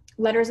like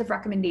letters of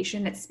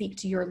recommendation that speak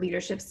to your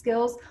leadership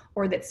skills,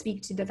 or that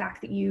speak to the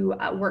fact that you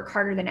work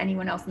harder than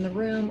anyone else in the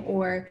room,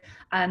 or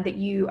that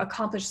you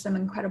accomplished some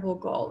incredible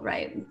goal,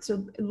 right?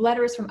 So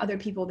letters from other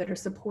people that are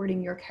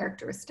supporting your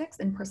characteristics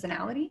and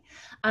personality.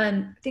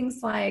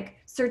 Things like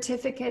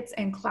certificates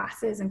and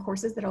classes and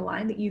courses that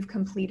align that you've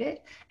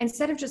completed.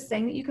 Instead of just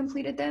saying that you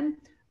completed them,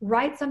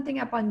 write something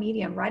up on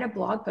Medium, write a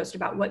blog post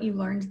about what you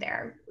learned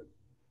there.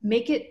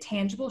 Make it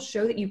tangible,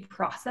 show that you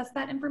processed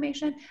that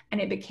information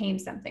and it became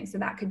something. So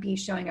that could be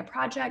showing a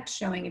project,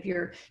 showing if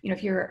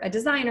you're a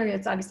designer,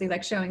 it's obviously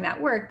like showing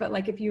that work, but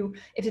like if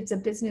it's a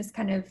business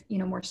kind of,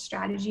 more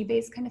strategy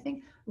based kind of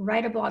thing,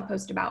 write a blog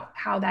post about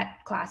how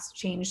that class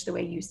changed the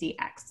way you see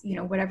X,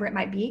 whatever it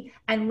might be,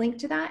 and link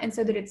to that. And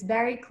so that it's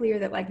very clear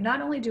that like, not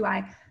only do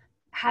I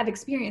have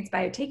experience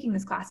by taking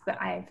this class,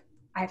 but I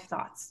have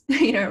thoughts,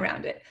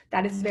 around it.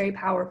 That is very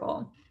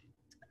powerful.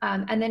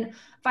 And then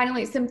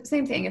finally, same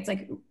thing. It's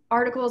like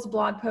articles,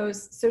 blog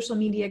posts, social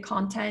media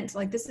content.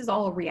 Like this is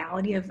all a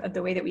reality of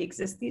the way that we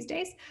exist these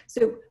days.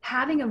 So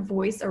having a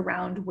voice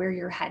around where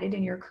you're headed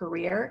in your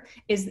career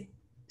is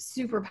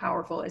super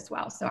powerful as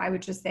well. So I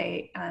would just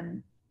say,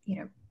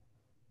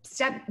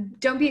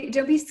 don't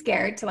be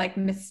scared to like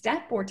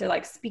misstep or to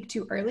like speak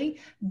too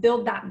early.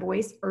 Build that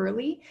voice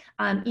early.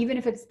 Even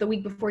if it's the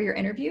week before your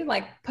interview,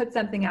 like put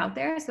something out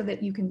there so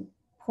that you can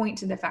point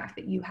to the fact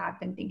that you have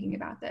been thinking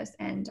about this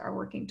and are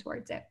working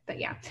towards it. But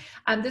yeah,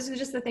 those are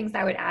just the things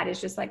I would add, is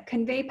just like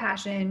convey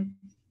passion.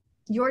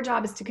 Your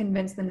job is to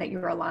convince them that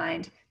you're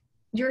aligned.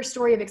 Your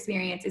story of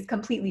experience is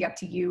completely up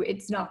to you.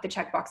 It's not the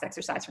checkbox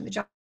exercise from the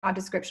job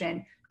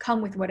description.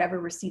 Come with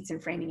whatever receipts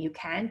and framing you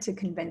can to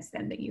convince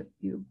them that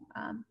you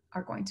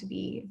are going to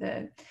be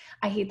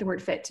I hate the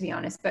word fit, to be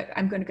honest, but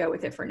I'm going to go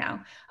with it for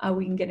now.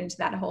 We can get into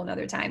that a whole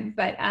nother time.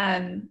 But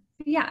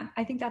yeah,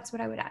 I think that's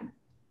what I would add.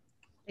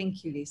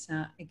 Thank you,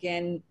 Lisa.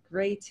 Again,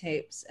 great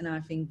tips, and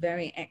I think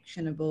very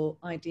actionable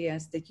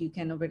ideas that you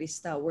can already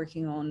start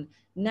working on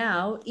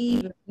now,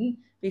 even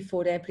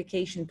before the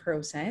application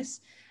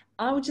process.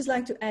 I would just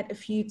like to add a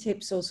few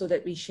tips also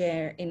that we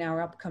share in our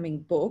upcoming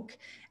book,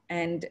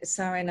 and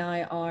Sarah and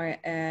I are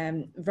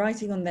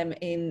writing on them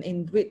in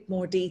a bit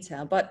more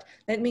detail, but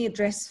let me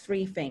address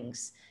 3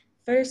 things.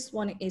 First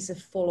one is a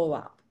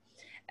follow-up.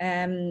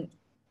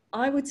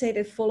 I would say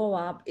that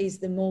follow-up is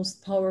the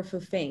most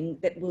powerful thing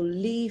that will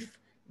leave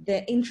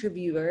the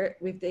interviewer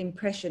with the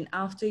impression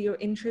after your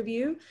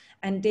interview,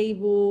 and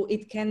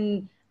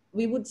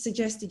we would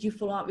suggest that you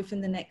follow up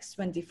within the next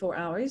 24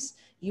 hours.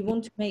 You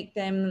want to make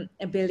them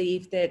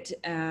believe that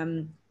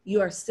you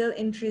are still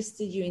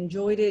interested, you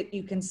enjoyed it,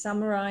 you can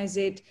summarize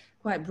it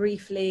quite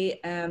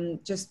briefly,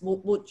 just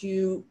what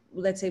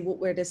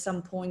were the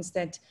some points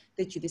that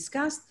you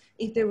discussed.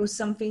 If there was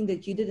something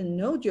that you didn't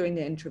know during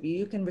the interview,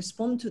 you can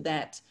respond to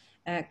that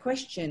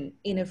question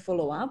in a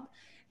follow-up.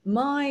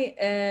 My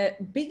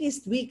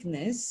biggest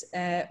weakness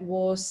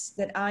was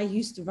that I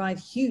used to write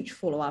huge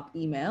follow-up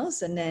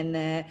emails, and then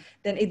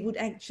it would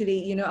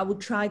actually, I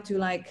would try to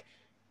like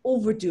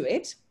overdo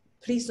it.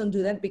 Please don't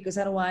do that, because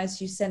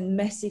otherwise you send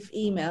massive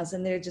emails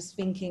and they're just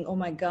thinking, oh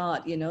my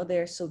God,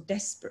 they're so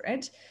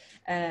desperate.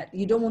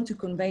 You don't want to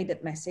convey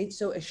that message.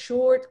 So a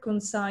short,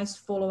 concise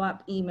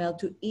follow-up email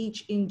to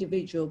each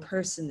individual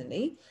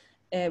personally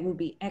will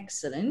be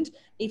excellent.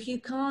 If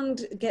you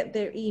can't get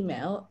their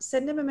email,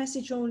 send them a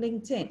message on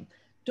LinkedIn.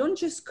 Don't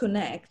just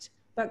connect,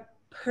 but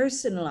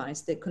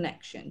personalize the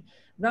connection.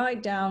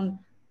 Write down,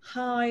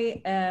 hi,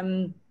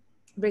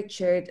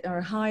 Richard,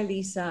 or hi,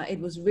 Lisa. It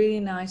was really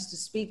nice to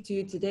speak to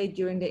you today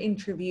during the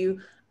interview.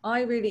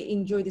 I really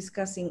enjoy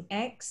discussing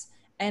X,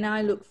 and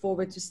I look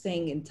forward to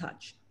staying in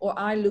touch, or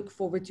I look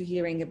forward to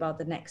hearing about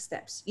the next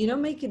steps. You know,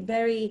 make it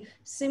very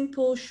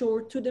simple,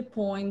 short, to the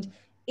point.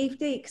 If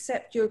they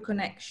accept your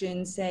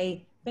connection,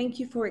 say, thank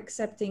you for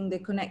accepting the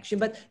connection.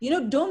 But, you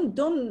know,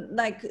 don't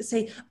like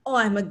say, oh,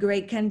 I'm a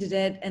great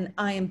candidate and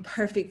I am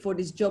perfect for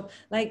this job.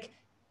 Like,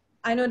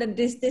 I know that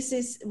this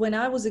is, when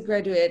I was a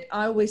graduate,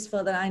 I always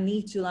felt that I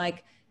need to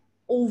like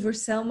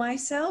oversell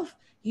myself.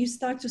 You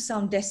start to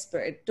sound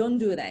desperate. Don't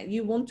do that.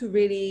 You want to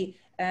really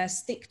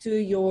stick to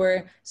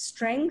your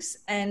strengths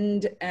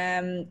and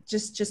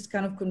just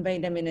kind of convey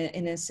them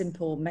in a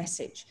simple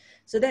message.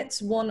 So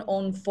that's one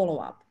on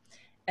follow-up.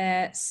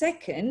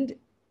 Second,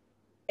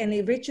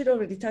 and Richard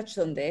already touched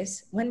on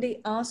this, when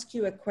they ask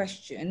you a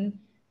question,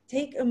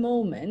 take a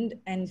moment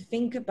and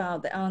think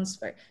about the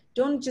answer.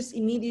 Don't just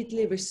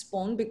immediately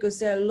respond, because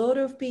there are a lot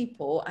of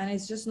people, and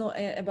it's just not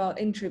about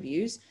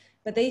interviews,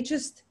 but they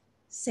just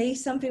say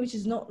something which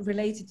is not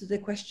related to the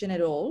question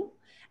at all.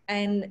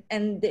 And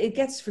it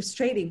gets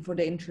frustrating for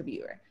the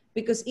interviewer,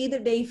 because either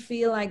they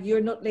feel like you're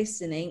not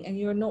listening and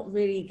you're not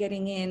really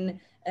getting in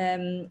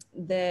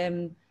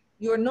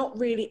you're not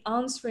really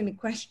answering the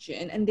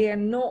question, and they are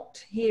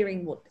not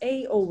hearing what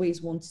they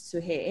always wanted to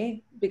hear,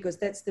 because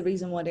that's the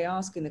reason why they're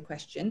asking the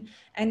question.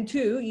 And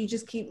two, you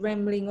just keep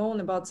rambling on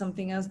about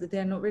something else that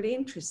they're not really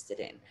interested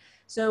in.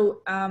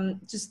 So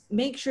just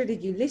make sure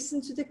that you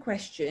listen to the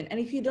question. And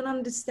if you don't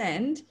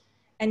understand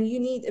and you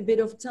need a bit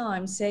of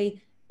time,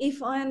 say,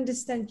 if I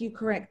understand you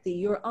correctly,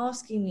 you're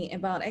asking me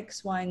about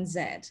X, Y, and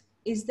Z.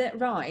 Is that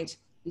right?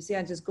 You see,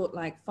 I just got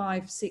like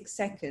 5-6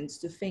 seconds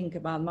to think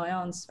about my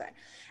answer.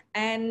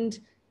 And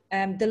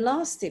the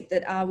last tip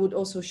that I would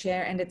also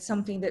share, and it's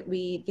something that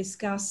we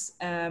discuss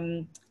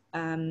in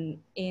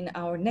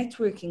our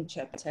networking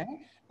chapter,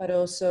 but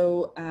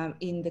also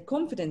in the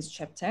confidence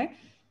chapter,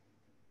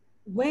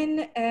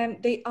 when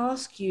they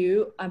ask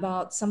you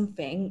about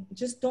something,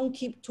 just don't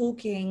keep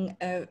talking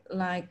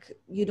like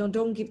you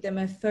don't give them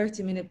a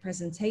 30-minute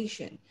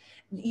presentation.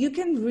 You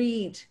can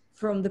read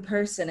from the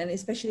person, and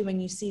especially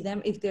when you see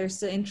them, if they're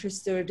so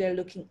interested or they're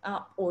looking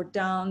up or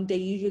down, they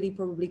usually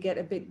probably get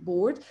a bit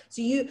bored.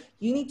 So you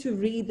need to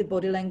read the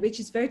body language.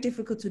 It's very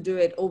difficult to do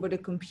it over the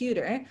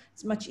computer.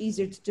 It's much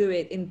easier to do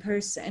it in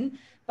person,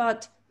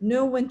 but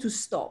know when to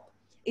stop.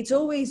 It's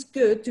always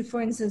good to,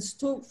 for instance,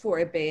 talk for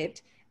a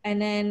bit and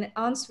then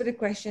answer the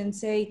question,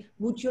 say,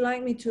 would you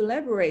like me to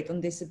elaborate on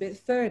this a bit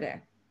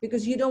further?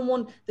 Because you don't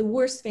want the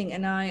worst thing.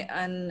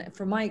 And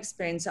from my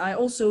experience, I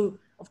also,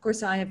 of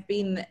course, I have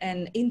been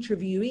an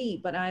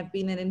interviewee, but I've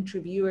been an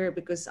interviewer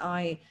because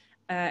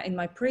in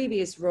my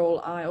previous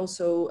role, I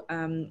also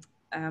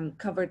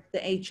covered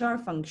the HR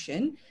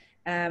function.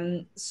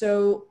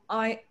 So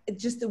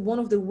one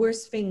of the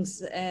worst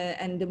things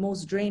and the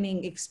most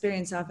draining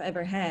experience I've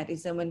ever had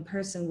is that when a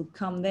person would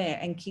come there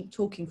and keep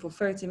talking for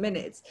 30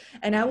 minutes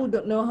and I would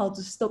not know how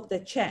to stop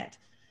the chat.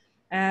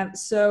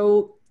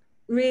 So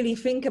really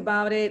think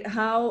about it.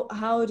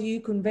 How do you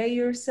convey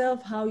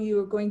yourself, how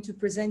you're going to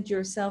present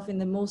yourself in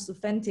the most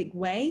authentic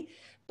way,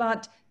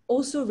 but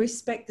also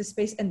respect the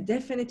space and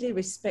definitely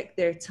respect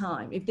their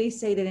time. If they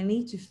say that they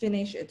need to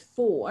finish at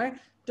 4,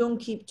 don't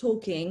keep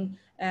talking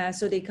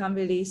so they can't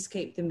really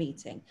escape the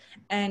meeting.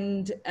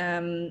 And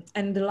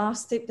the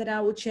last tip that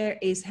I would share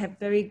is have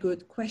very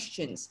good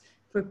questions,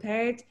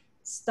 prepared,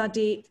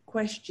 studied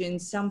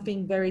questions,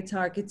 something very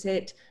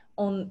targeted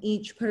on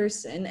each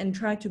person, and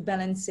try to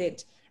balance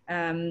it.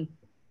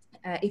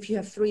 If you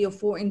have 3 or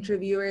 4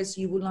 interviewers,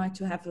 you would like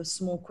to have a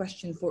small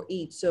question for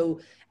each, so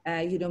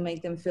you don't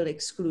make them feel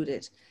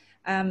excluded.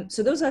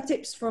 So those are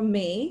tips from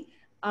me.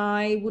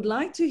 I would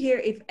like to hear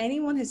if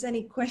anyone has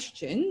any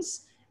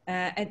questions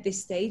at this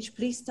stage.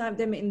 Please type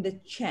them in the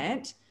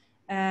chat.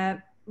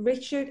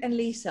 Richard and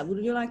Lisa,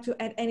 would you like to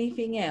add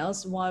anything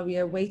else while we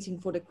are waiting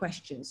for the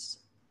questions?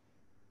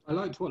 I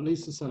liked what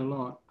Lisa said a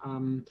lot.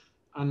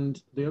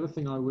 And the other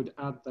thing I would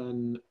add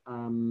then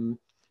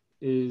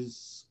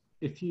is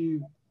if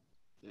you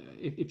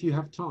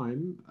have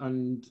time,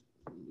 and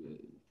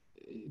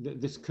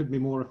this could be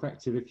more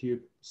effective if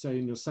you say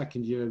in your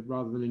second year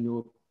rather than in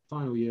your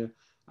final year,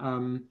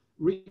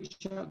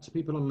 reach out to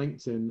people on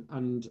LinkedIn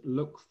and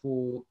look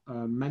for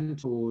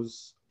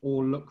mentors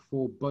or look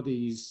for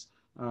buddies,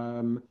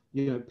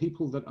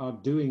 people that are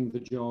doing the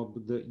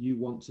job that you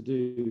want to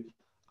do.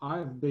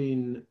 I've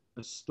been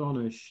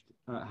astonished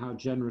at how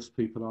generous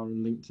people are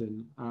on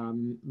LinkedIn.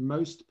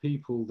 Most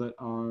people that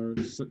are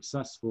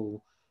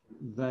successful,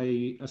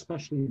 they,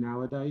 especially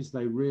nowadays,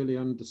 they really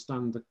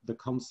understand the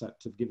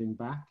concept of giving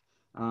back.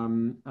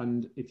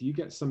 And if you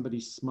get somebody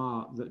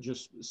smart that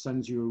just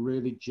sends you a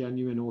really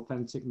genuine,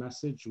 authentic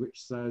message,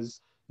 which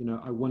says,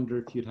 I wonder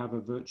if you'd have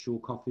a virtual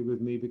coffee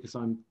with me because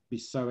I'd be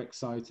so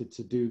excited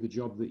to do the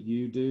job that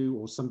you do,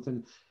 or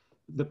something,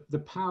 the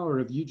power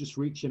of you just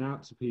reaching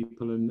out to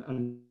people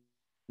and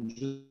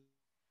just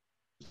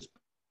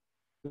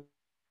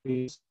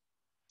being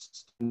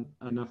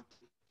enough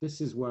this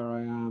is where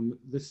I am,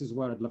 this is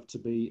where I'd love to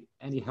be,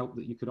 any help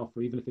that you could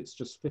offer, even if it's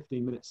just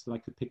 15 minutes that I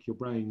could pick your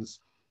brains,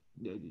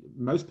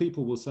 most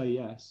people will say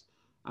yes.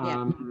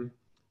 And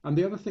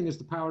the other thing is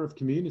the power of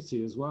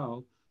community as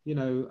well. You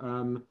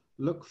know,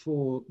 look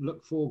for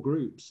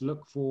groups,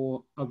 look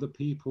for other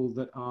people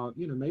that are,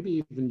 you know,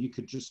 maybe even you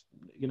could just,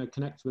 you know,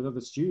 connect with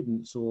other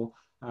students, or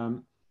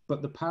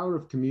but the power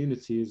of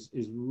community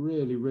is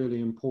really,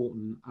 really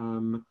important.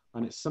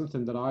 And it's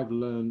something that I've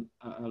learned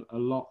a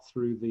lot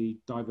through the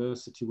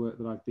diversity work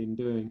that I've been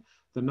doing.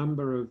 The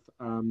number of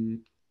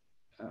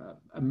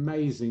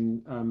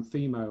amazing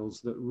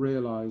females that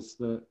realize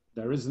that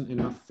there isn't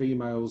enough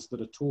females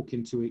that are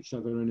talking to each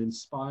other and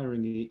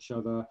inspiring each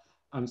other.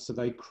 And so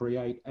they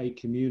create a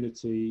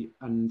community,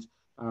 and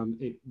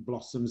it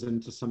blossoms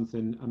into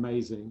something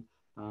amazing.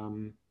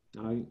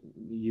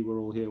 You were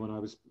all here when I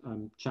was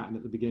chatting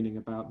at the beginning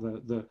about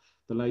the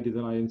lady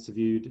that I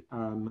interviewed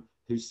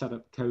who set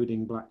up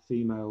Coding Black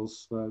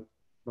Females for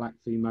Black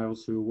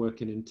females who are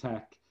working in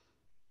tech.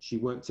 She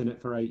worked in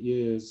it for 8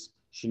 years.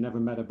 She never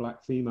met a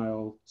Black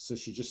female, so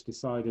she just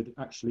decided,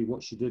 actually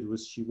what she did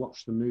was she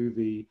watched the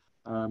movie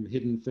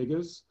Hidden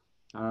Figures,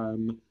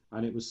 and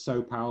it was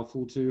so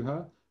powerful to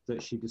her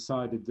that she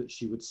decided that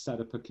she would set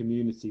up a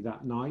community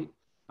that night.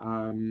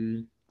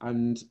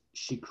 And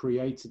she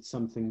created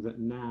something that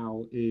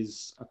now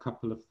is a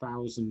couple of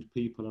thousand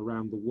people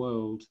around the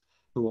world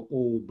who are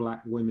all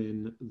Black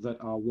women that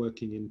are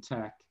working in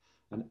tech.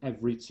 And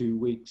every 2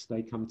 weeks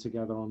they come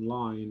together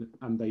online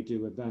and they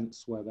do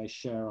events where they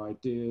share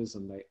ideas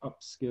and they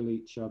upskill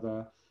each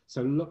other.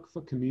 So look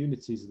for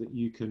communities that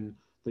you can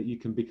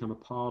become a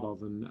part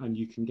of, and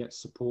you can get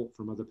support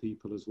from other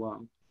people as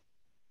well.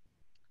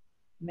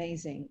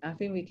 Amazing. I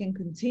think we can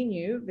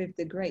continue with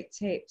the great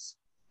tips,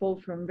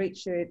 both from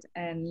Richard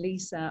and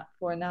Lisa,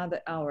 for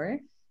another hour,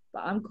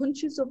 but I'm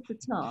conscious of the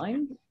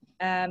time.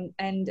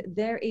 And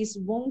there is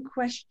one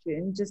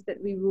question, just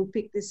that we will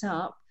pick this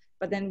up,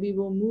 but then we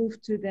will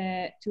move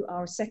to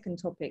our second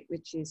topic,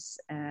 which is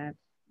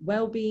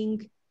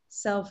well-being,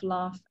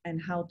 self-love,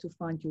 and how to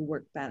find your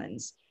work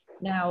balance.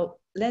 Now,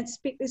 let's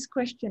pick this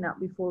question up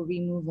before we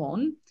move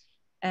on.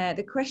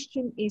 The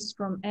question is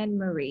from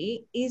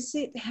Anne-Marie. Is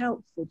it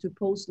helpful to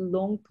post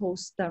long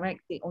posts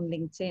directly on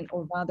LinkedIn,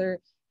 or rather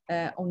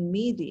on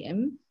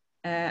Medium,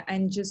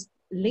 and just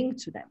link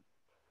to them?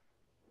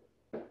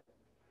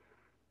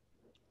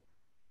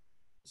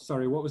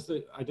 Sorry, what was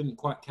I didn't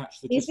quite catch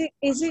the gist.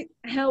 Is it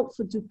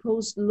helpful to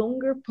post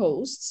longer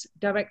posts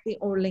directly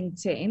on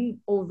LinkedIn,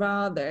 or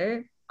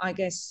rather, I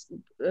guess,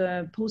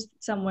 post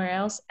it somewhere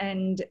else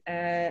and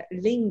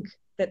link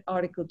that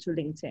article to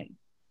LinkedIn?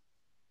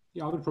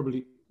 Yeah, I would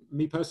probably,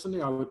 me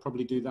personally, I would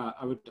probably do that.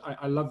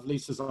 I love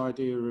Lisa's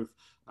idea of,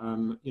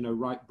 you know,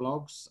 write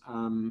blogs,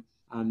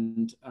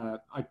 and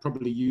I'd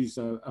probably use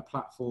a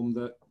platform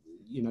that,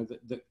 you know,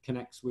 that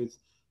connects with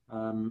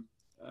a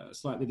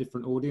slightly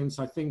different audience.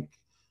 I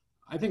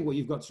think what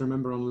you've got to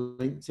remember on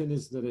LinkedIn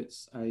is that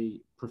it's a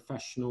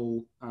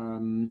professional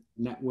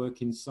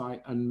networking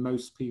site, and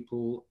most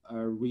people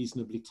are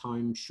reasonably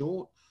time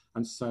short.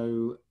 And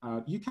so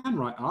you can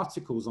write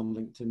articles on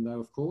LinkedIn though,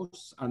 of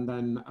course, and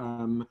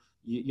then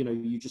you know,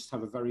 you just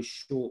have a very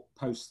short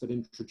post that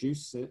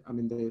introduces it. I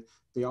mean,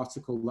 the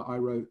article that I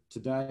wrote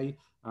today,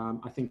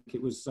 I think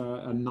it was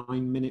a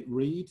 9-minute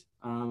read,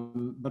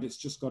 but it's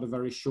just got a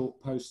very short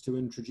post to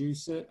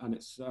introduce it, and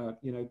it's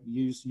you know,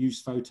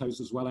 use photos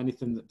as well.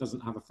 Anything that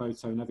doesn't have a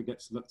photo never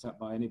gets looked at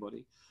by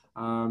anybody.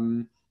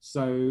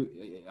 So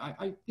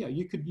yeah,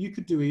 you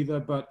could do either,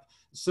 but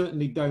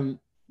certainly don't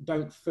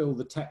fill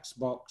the text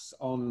box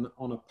on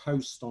a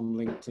post on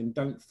LinkedIn.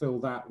 Don't fill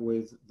that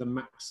with the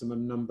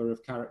maximum number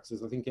of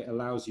characters. I think it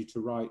allows you to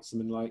write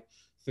something like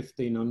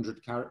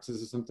 1,500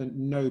 characters or something.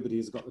 Nobody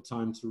has got the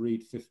time to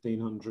read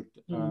 1,500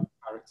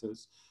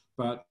 characters.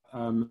 But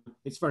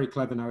it's very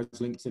clever now as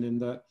LinkedIn, in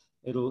that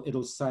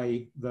it'll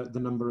say the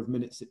number of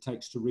minutes it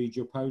takes to read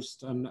your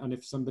post, and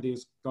if somebody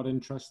has got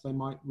interest, they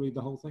might read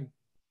the whole thing.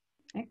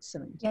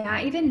 Excellent.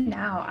 Yeah, even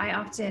now, I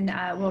often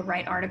will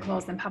write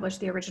articles and publish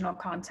the original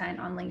content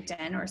on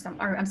LinkedIn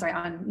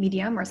on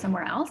Medium or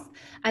somewhere else.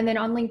 And then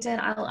on LinkedIn,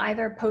 I'll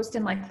either post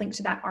and like link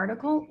to that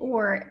article,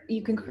 or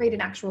you can create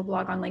an actual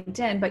blog on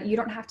LinkedIn, but you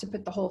don't have to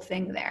put the whole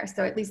thing there.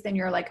 So at least then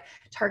you're like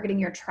targeting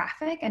your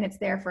traffic, and it's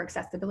there for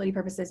accessibility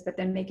purposes, but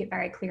then make it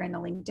very clear in the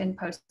LinkedIn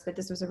post that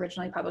this was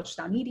originally published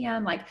on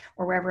Medium, like,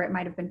 or wherever it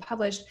might've been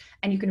published,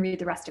 and you can read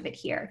the rest of it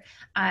here.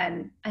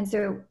 And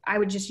so I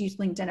would just use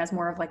LinkedIn as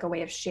more of like a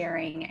way of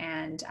sharing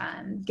and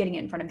getting it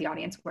in front of the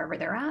audience wherever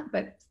they're at.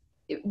 But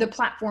the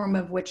platform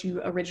of which you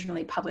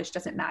originally published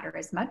doesn't matter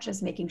as much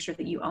as making sure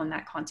that you own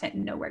that content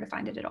and know where to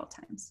find it at all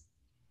times.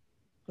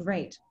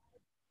 Great.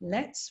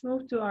 Let's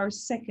move to our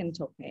second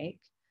topic.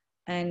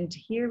 And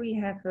here we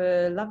have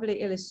a lovely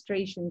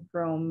illustration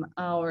from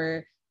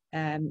our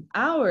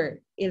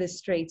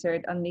illustrator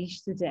at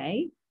Unleashed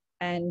today.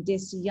 And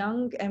this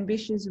young,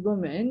 ambitious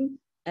woman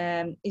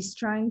is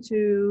trying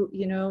to,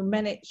 you know,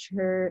 manage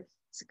her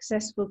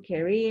successful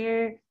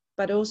career,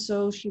 but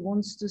also she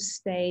wants to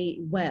stay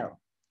well.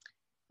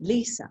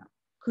 Lisa,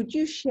 Could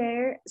you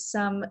share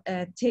some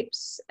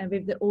tips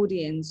with the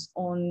audience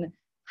on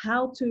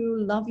how to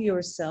love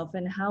yourself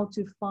and how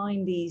to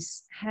find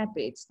these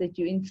habits that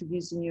you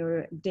introduce in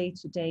your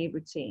day-to-day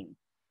routine?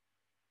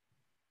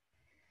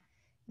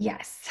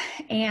 Yes.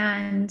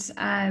 And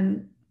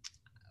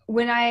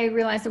when I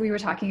realized that we were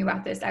talking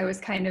about this, I was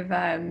kind of,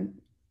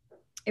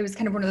 it was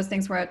kind of one of those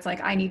things where it's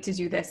like, I need to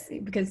do this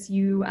because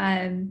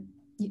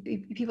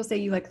people say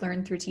you like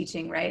learn through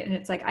teaching, right? And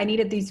it's like, I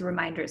needed these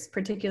reminders,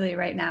 particularly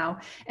right now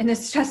in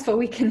this stressful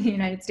week in the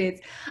United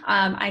States.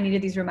 I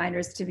needed these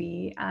reminders to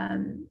be,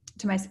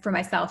 for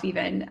myself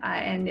even.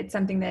 And it's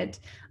something that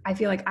I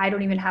feel like I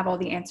don't even have all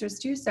the answers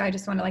to. So I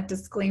just want to like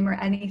disclaimer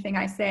anything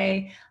I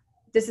say.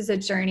 This is a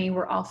journey.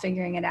 We're all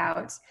figuring it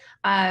out.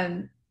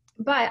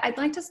 But I'd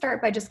like to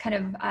start by just kind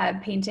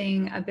of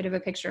painting a bit of a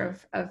picture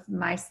of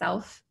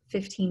myself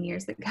 15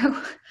 years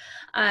ago.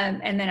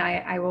 And then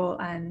I will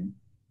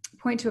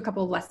point to a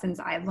couple of lessons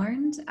I've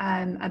learned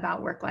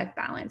about work-life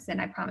balance.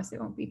 And I promise it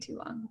won't be too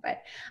long.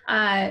 But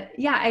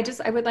yeah,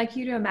 I would like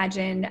you to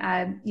imagine,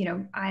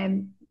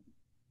 I'm,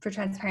 for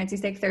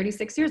transparency's sake,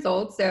 36 years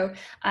old. So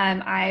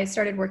I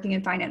started working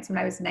in finance when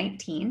I was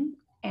 19.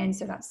 And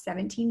so about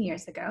 17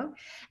 years ago.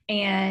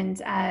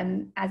 And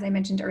as I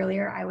mentioned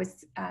earlier, I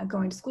was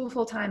going to school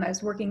full-time. I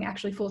was working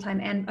actually full-time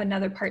and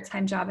another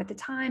part-time job at the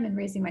time and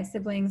raising my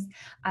siblings.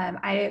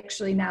 I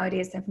actually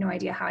nowadays have no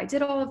idea how I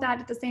did all of that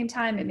at the same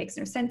time. It makes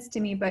no sense to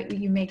me, but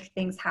you make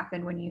things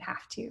happen when you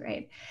have to,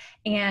 right?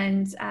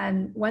 And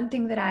one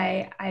thing that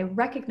I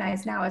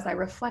recognize now as I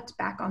reflect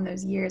back on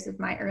those years of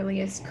my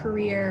earliest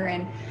career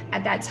and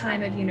at that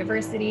time of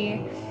university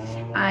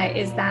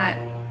is that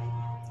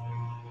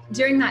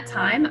during that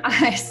time,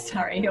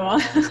 sorry, you all,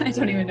 I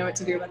don't even know what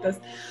to do about this.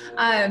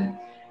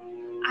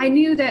 I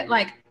knew that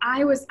like,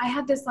 I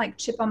had this like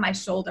chip on my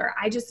shoulder.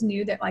 I just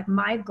knew that like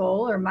my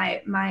goal or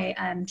my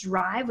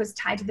drive was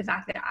tied to the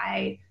fact that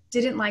I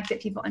didn't like that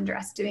people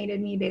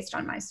underestimated me based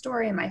on my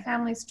story and my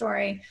family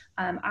story.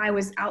 I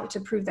was out to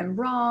prove them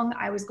wrong.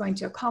 I was going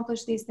to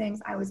accomplish these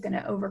things. I was going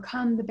to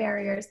overcome the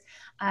barriers.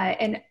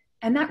 And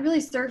that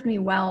really served me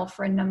well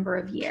for a number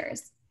of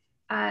years.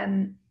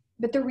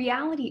 But the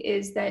reality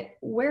is that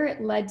where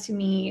it led to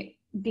me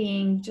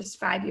being just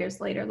 5 years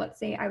later, let's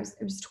say I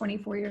was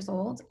 24 years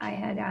old. I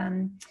had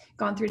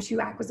gone through 2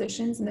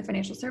 acquisitions in the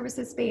financial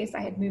services space. I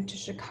had moved to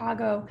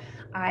Chicago.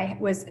 I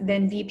was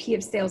then VP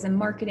of sales and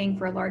marketing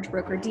for a large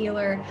broker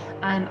dealer.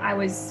 I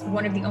was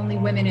one of the only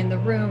women in the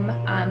room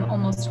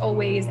almost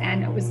always,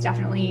 and it was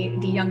definitely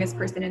the youngest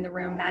person in the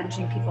room,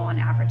 managing people on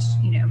average,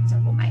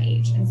 double my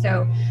age. And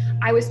so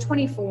I was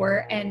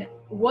 24, and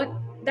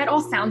that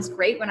all sounds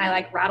great when I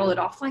like rattle it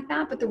off like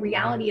that. But the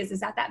reality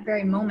is at that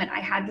very moment,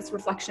 I had this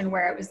reflection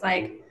where it was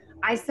like,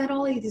 I set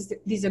all of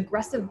these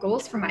aggressive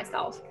goals for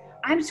myself.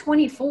 I'm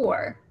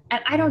 24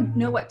 and I don't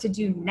know what to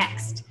do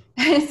next.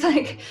 It's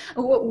like,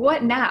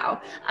 what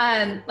now?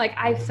 Like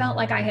I felt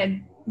like I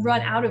had run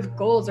out of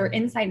goals or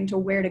insight into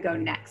where to go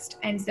next.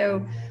 And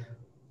so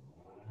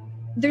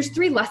there's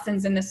 3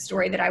 lessons in this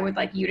story that I would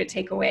like you to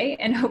take away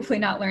and hopefully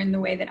not learn the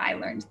way that I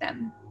learned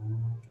them.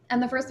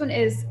 And the first one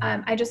is,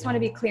 I just want to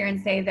be clear and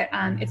say that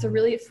it's a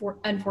really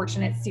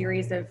unfortunate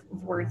series of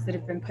words that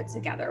have been put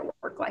together,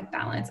 work-life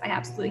balance. I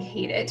absolutely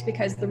hate it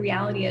because the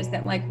reality is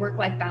that like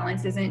work-life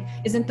balance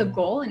isn't the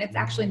goal, and it's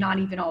actually not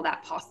even all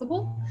that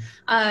possible.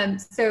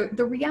 So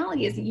the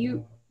reality is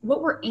that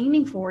what we're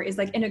aiming for is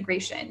like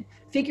integration,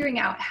 figuring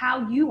out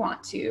how you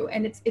want to,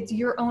 and it's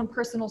your own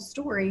personal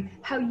story,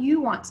 how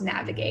you want to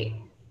navigate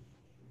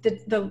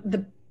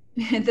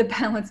the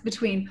balance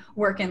between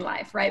work and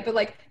life, right? But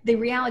like the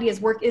reality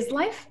is work is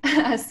life.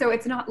 So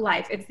it's not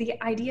life. It's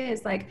the idea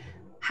is like,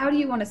 how do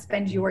you want to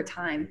spend your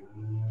time?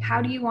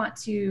 How do you want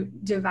to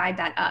divide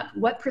that up?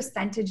 What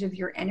percentage of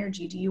your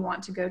energy do you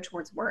want to go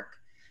towards work?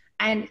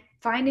 And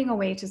finding a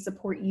way to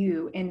support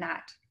you in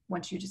that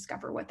once you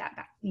discover what that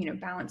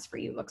balance for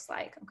you looks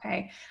like,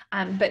 okay?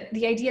 But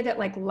the idea that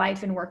like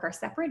life and work are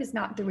separate is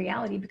not the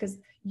reality, because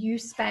you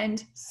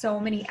spend so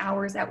many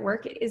hours at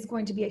work. It is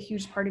going to be a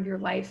huge part of your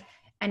life,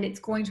 and it's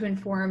going to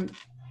inform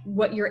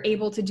what you're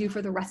able to do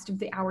for the rest of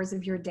the hours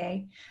of your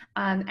day,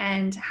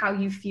 and how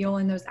you feel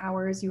in those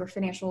hours, your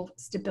financial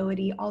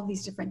stability, all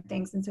these different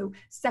things. And so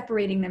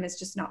separating them is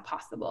just not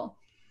possible.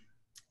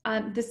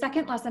 The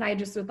second lesson I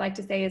just would like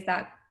to say is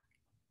that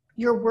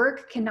your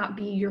work cannot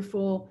be your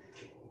full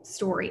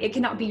story. It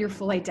cannot be your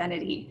full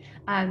identity.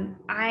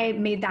 I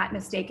made that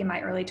mistake in my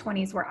early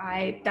 20s where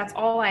I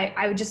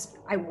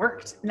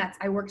worked, and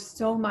I worked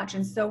so much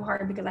and so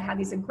hard because I had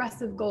these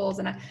aggressive goals.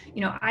 And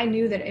I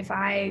knew that if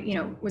I,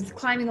 was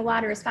climbing the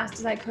ladder as fast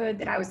as I could,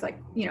 that I was like,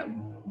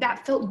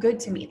 that felt good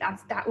to me.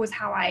 That was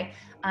how I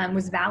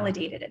was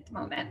validated at the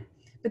moment.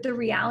 But the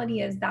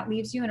reality is that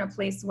leaves you in a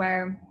place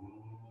where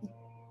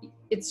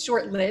it's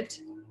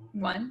short-lived,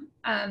 1.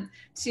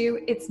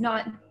 2, it's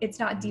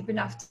not deep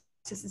enough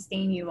to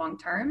sustain you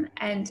long-term,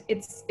 and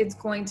it's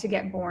going to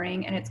get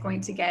boring, and it's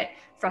going to get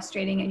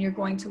frustrating, and you're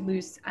going to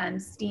lose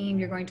steam,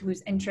 you're going to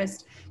lose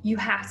interest. You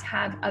have to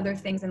have other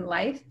things in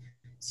life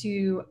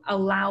to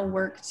allow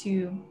work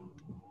to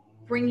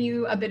bring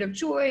you a bit of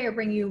joy or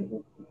bring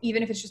you,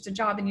 even if it's just a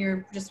job and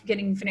you're just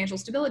getting financial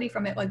stability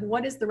from it, like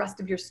what is the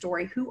rest of your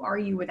story? Who are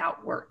you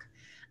without work?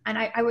 And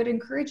I would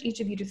encourage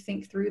each of you to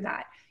think through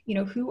that. You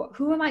know,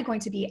 who am I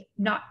going to be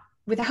not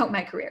without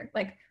my career?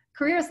 Like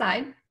career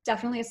aside,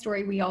 definitely a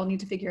story we all need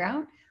to figure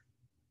out.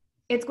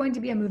 It's going to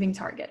be a moving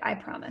target, I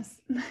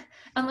promise.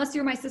 Unless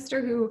you're my sister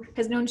who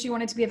has known she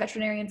wanted to be a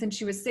veterinarian since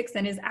she was 6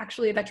 and is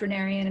actually a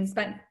veterinarian and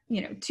spent,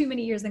 you know, too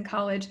many years in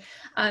college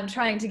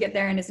trying to get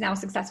there and is now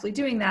successfully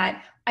doing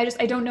that. I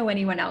don't know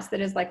anyone else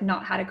that has like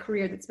not had a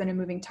career that's been a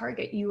moving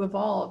target. You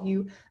evolve,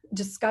 you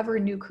discover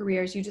new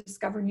careers, you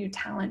discover new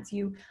talents,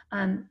 you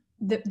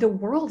the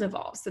world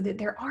evolves so that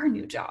there are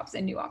new jobs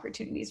and new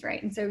opportunities,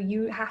 right? And so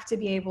you have to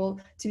be able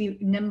to be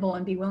nimble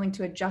and be willing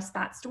to adjust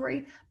that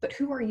story. But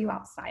who are you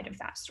outside of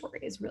that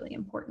story is really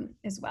important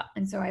as well.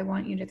 And so I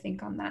want you to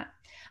think on that.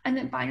 And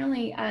then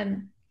finally,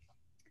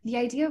 the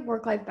idea of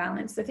work-life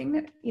balance, the thing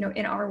that, you know,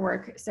 in our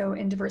work, so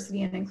in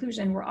diversity and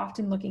inclusion, we're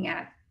often looking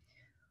at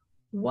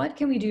what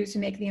can we do to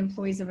make the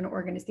employees of an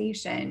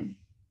organization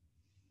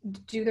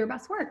do their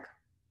best work?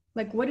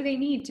 Like, what do they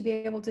need to be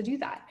able to do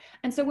that?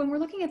 And so when we're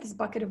looking at this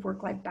bucket of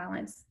work-life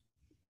balance,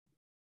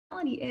 the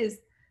reality is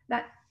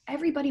that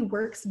everybody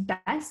works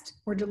best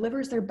or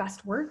delivers their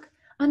best work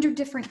under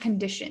different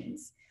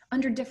conditions,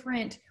 under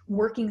different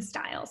working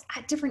styles,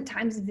 at different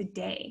times of the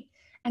day.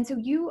 And so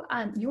you,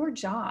 your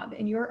job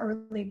in your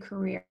early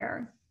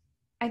career,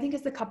 I think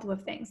it's a couple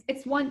of things.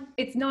 It's one,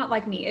 it's not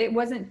like me.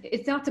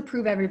 It's not to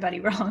prove everybody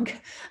wrong.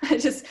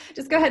 just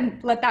go ahead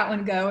and let that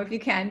one go if you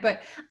can.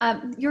 But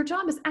your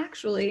job is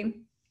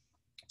actually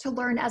to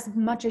learn as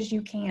much as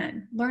you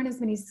can, learn as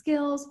many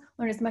skills,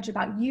 learn as much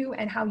about you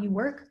and how you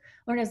work,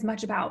 learn as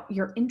much about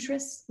your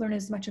interests, learn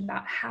as much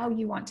about how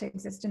you want to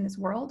exist in this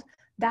world.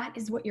 That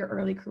is what your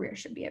early career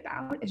should be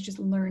about, is just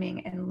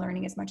learning and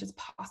learning as much as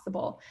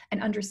possible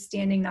and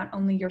understanding not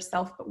only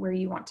yourself, but where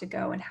you want to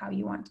go and how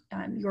you want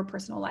your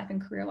personal life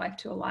and career life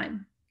to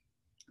align.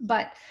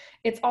 But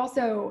it's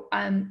also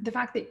the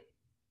fact that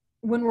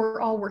when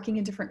we're all working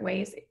in different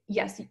ways,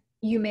 yes,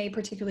 you may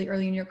particularly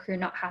early in your career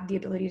not have the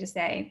ability to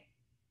say,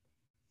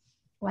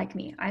 like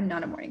me, I'm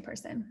not a morning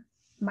person.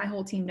 My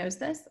whole team knows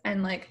this.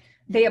 And like,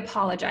 they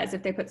apologize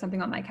if they put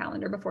something on my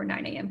calendar before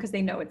 9 a.m. because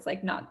they know it's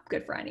like not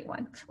good for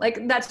anyone.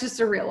 Like that's just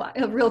a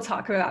real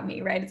talk about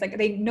me, right? It's like,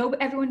 they know,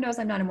 everyone knows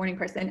I'm not a morning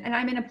person. And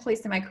I'm in a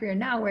place in my career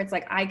now where it's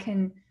like, I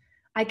can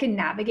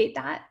navigate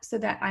that so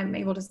that I'm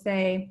able to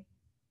say,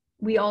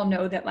 we all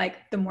know that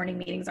like the morning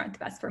meetings aren't the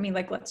best for me.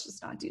 Like, let's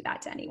just not do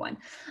that to anyone.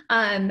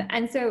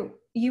 And so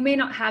you may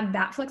not have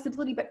that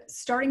flexibility, but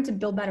starting to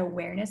build that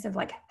awareness of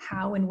like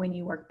how and when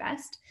you work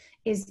best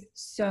is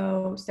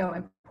so, so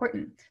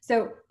important.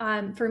 So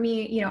for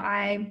me, you know,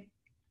 I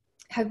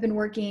have been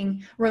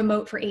working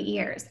remote for 8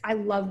 years. I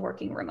love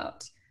working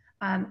remote.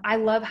 I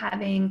love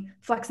having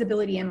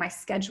flexibility in my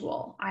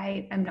schedule.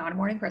 I am not a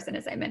morning person,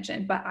 as I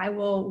mentioned, but I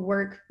will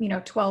work, you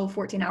know, 12,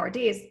 14-hour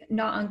days,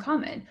 not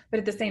uncommon. But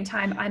at the same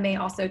time, I may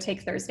also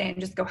take Thursday and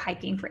just go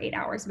hiking for 8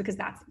 hours because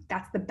that's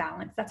the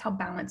balance. That's how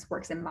balance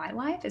works in my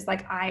life. Is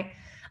like, I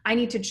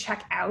need to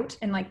check out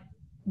and like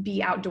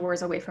be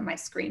outdoors away from my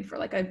screen for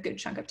like a good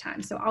chunk of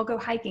time. So I'll go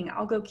hiking,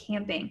 I'll go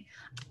camping.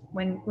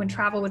 When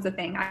travel was a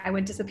thing, I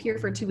would disappear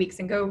for 2 weeks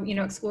and go, you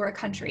know, explore a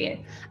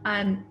country.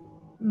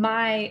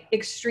 My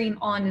extreme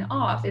on and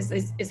off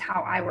is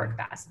how I work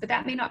best, but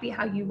that may not be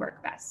how you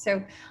work best.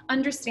 So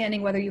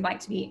understanding whether you like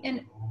to be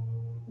in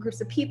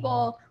groups of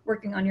people,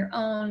 working on your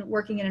own,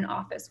 working in an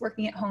office,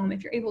 working at home,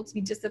 if you're able to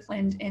be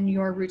disciplined in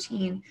your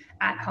routine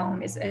at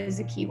home is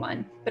a key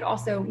one. But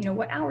also, you know,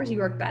 what hours you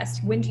work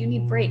best, when do you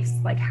need breaks?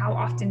 Like how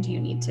often do you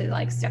need to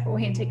like step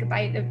away and take a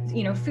bite of,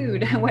 you know,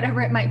 food,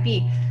 whatever it might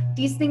be.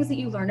 These things that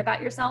you learn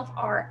about yourself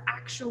are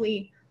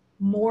actually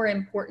more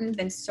important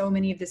than so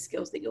many of the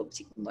skills that you'll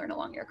learn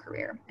along your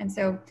career. And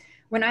so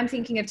when I'm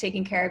thinking of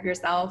taking care of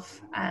yourself,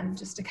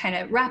 just to kind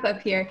of wrap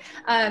up here,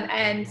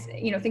 and,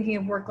 you know, thinking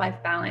of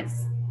work-life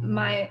balance,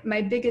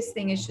 my biggest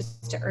thing is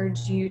just to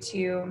urge you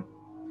to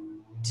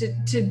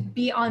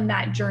be on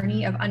that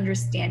journey of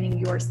understanding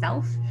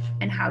yourself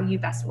and how you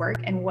best work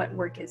and what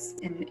work is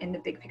in the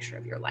big picture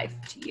of your life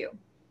to you.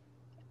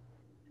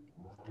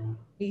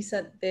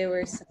 Lisa, there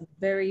were some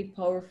very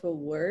powerful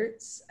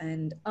words,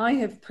 and I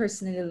have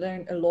personally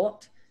learned a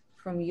lot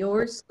from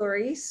your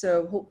story.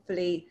 So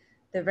hopefully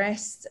the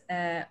rest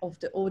of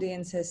the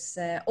audience has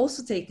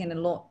also taken a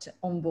lot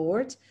on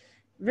board.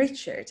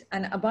 Richard,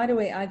 and by the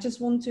way, I just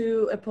want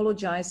to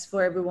apologize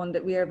for everyone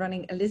that we are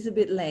running a little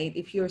bit late.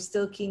 If you're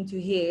still keen to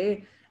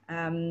hear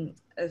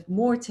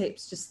more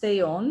tips, just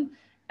stay on.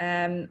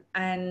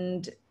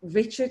 And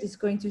Richard is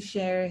going to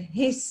share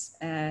his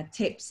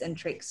tips and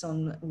tricks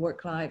on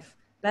work-life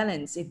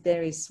balance, if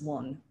there is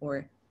one,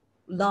 or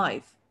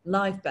life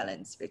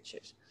balance.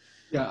 Richard.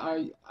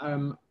 Yeah,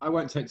 I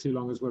won't take too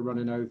long as we're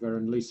running over,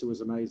 and Lisa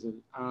was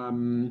amazing.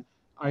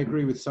 I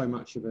agree with so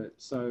much of it.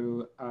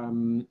 So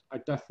I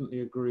definitely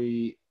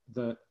agree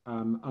that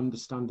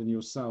understanding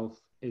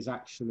yourself is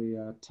actually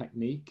a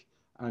technique.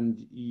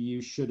 and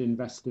you should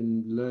invest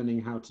in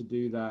learning how to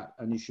do that,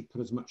 and you should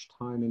put as much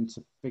time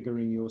into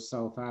figuring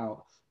yourself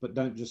out, but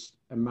don't just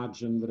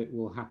imagine that it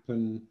will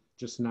happen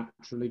just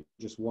naturally.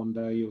 Just one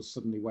day you'll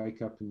suddenly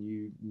wake up and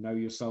you know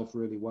yourself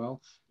really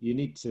well. You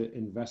need to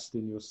invest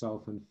in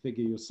yourself and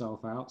figure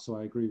yourself out. So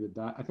I agree with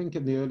that. I think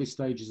in the early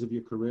stages of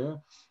your career,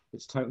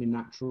 it's totally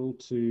natural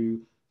to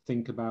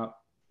think about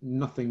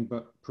nothing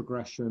but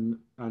progression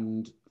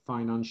and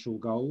financial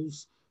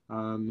goals.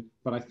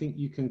 But I think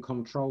you can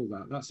control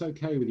that. That's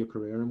okay with your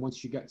career. And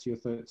once you get to your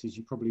 30s,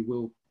 you probably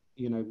will,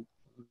 you know,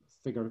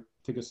 figure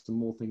some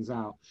more things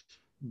out.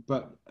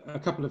 But a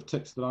couple of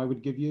tips that I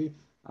would give you.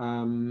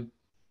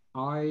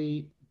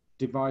 I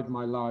divide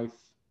my life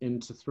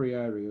into 3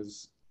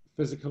 areas: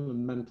 physical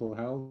and mental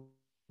health,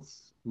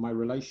 my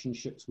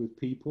relationships with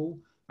people,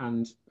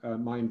 and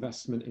my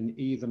investment in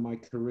either my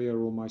career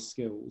or my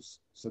skills.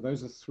 So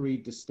those are 3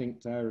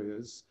 distinct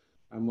areas.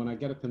 And when I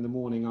get up in the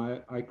morning,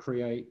 I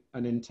create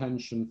an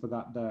intention for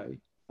that day.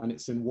 And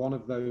it's in one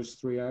of those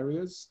 3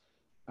 areas.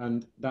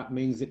 And that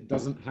means it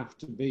doesn't have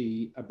to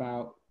be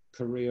about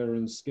career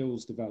and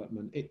skills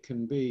development. It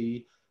can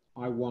be,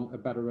 I want a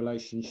better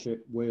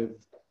relationship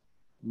with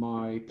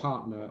my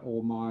partner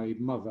or my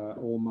mother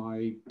or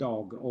my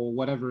dog or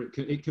whatever.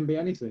 It can be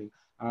anything.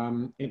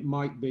 It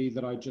might be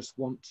that I just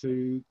want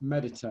to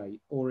meditate,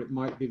 or it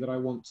might be that I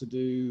want to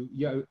do,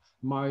 you know,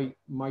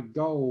 my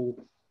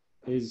goal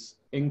is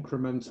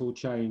incremental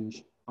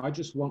change. I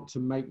just want to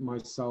make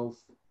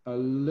myself a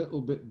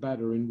little bit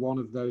better in one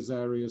of those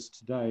areas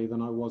today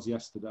than I was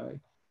yesterday.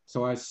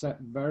 So I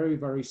set very,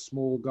 very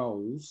small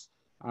goals.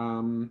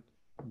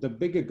 The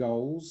bigger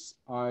goals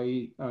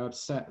I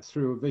set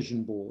through a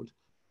vision board.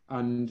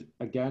 And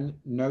again,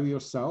 know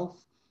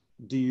yourself.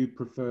 Do you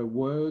prefer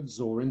words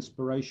or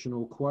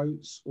inspirational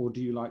quotes, or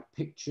do you like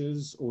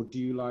pictures, or do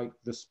you like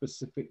the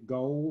specific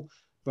goal?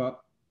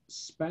 But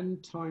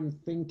spend time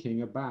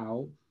thinking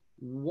about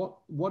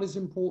what is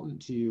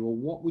important to you, or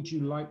what would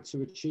you like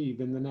to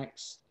achieve in the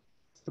next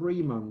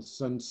 3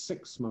 months and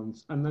 6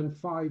 months and then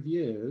 5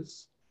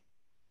 years,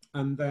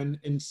 and then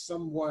in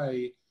some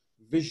way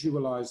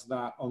visualize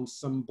that on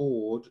some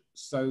board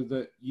so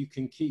that you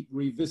can keep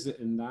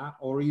revisiting that,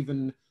 or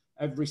even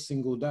every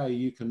single day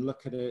you can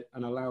look at it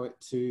and allow it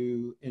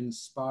to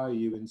inspire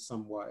you in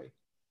some way.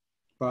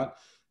 But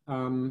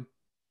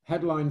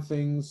headline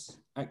things: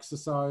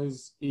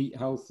 exercise, eat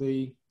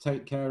healthy,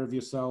 take care of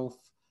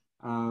yourself,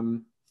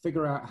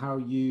 figure out how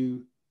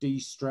you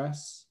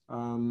de-stress.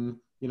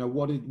 You know,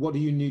 what do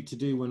you need to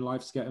do when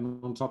life's getting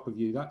on top of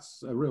you?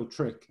 That's a real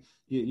trick.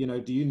 You know,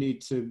 do you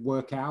need to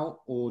work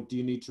out, or do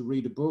you need to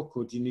read a book,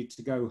 or do you need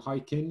to go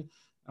hiking,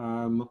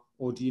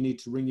 or do you need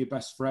to ring your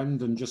best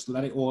friend and just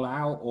let it all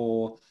out,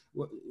 or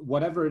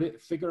whatever it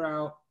is? Figure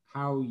out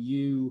how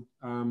you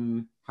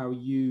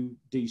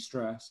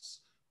de-stress,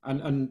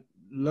 and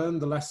learn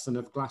the lesson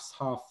of glass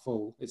half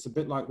full. It's a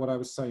bit like what I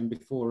was saying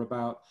before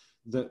about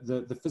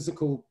the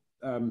physical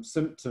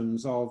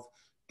symptoms of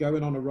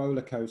going on a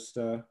roller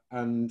coaster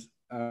and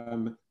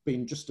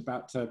being just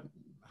about to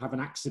have an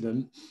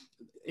accident.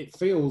 It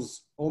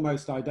feels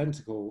almost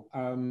identical.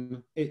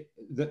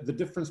 The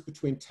difference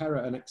between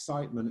terror and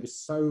excitement is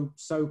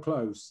so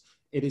close.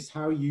 It is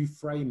how you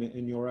frame it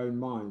in your own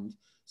mind.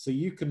 So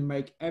you can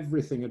make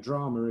everything a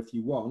drama if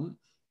you want,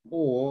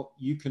 or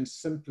you can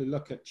simply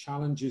look at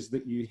challenges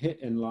that you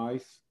hit in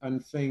life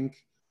and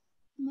think,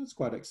 that's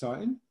quite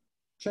exciting.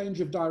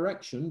 Change of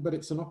direction, but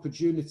it's an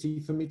opportunity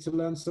for me to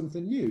learn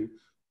something new.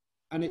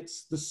 And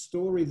it's the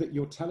story that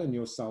you're telling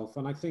yourself.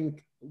 And I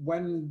think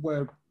when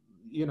we're,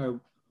 you know,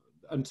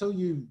 until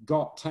you've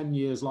got 10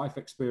 years life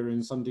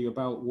experience under your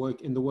belt,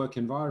 in the work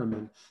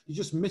environment, you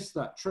just miss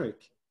that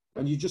trick.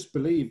 And you just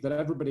believe that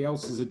everybody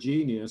else is a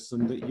genius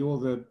and that you're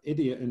the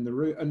idiot in the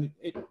room. And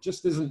it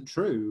just isn't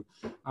true.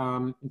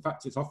 In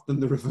fact, it's often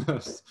the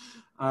reverse.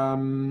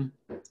 I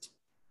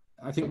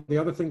think the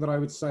other thing that I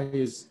would say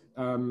is,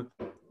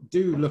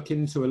 do look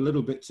into a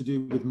little bit to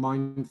do with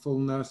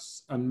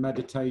mindfulness and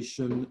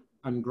meditation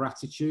and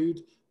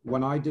gratitude.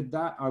 When I did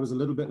that, I was a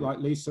little bit like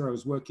Lisa. I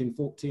was working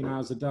 14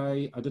 hours a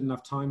day. I didn't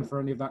have time for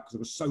any of that because I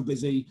was so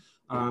busy.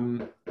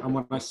 And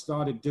when I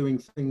started doing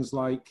things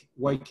like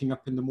waking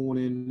up in the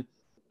morning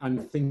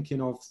and thinking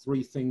of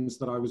 3 things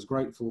that I was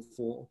grateful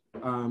for,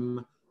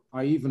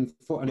 I even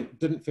thought, and it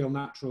didn't feel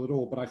natural at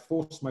all, but I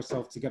forced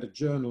myself to get a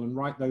journal and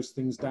write those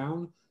things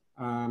down.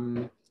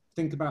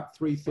 Think about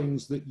 3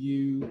 things that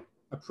you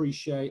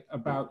appreciate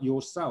about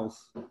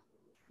yourself.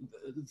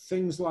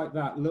 Things like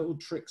that, little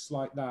tricks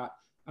like that.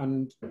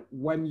 And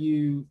when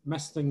you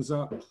mess things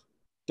up,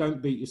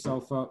 don't beat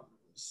yourself up.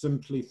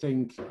 Simply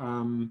think,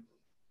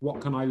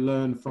 what can I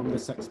learn from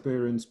this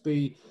experience?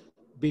 Be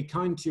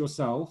kind to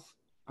yourself,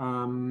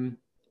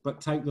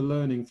 but take the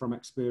learning from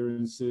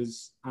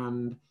experiences,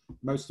 and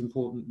most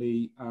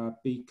importantly,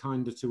 be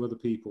kinder to other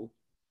people.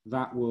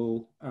 That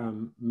will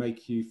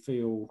make you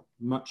feel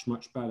much,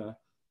 much better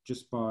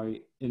just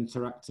by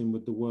interacting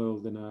with the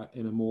world in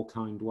a more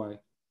kind way.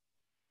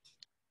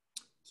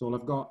 That's all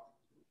I've got.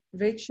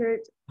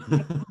 Richard,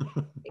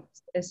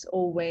 as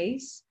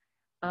always,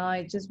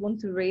 I just want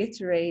to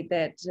reiterate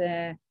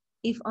that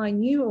if I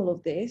knew all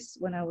of this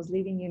when I was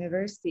leaving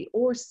university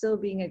or still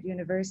being at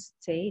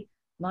university,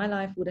 my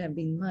life would have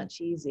been much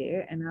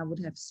easier and I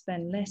would have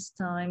spent less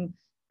time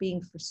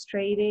being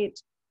frustrated,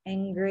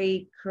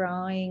 angry,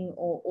 crying,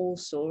 or all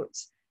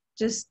sorts.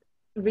 Just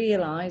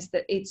realize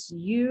that it's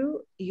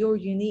you, your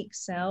unique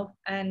self,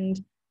 and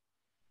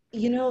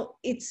you know,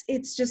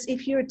 it's just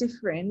if you're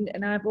different,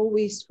 and I've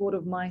always thought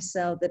of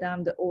myself that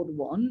I'm the odd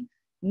one.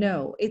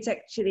 No, it's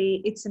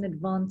an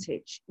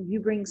advantage. You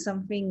bring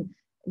something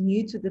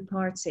new to the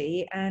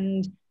party,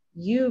 and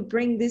you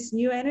bring this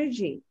new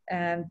energy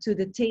to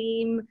the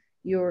team,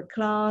 your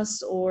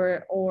class,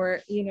 or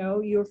you know,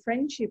 your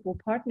friendship or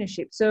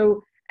partnership.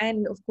 So,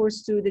 and of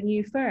course to the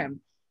new firm.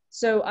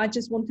 So I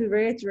just want to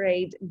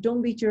reiterate: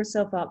 don't beat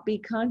yourself up. Be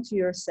kind to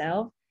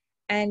yourself.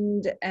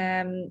 And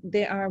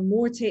there are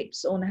more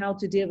tips on how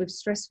to deal with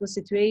stressful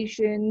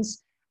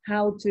situations,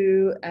 how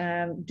to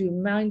do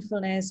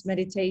mindfulness,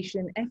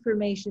 meditation,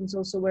 affirmations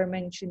also were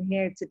mentioned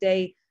here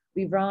today.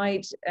 We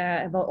write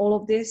about all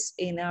of this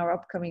in our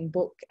upcoming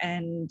book,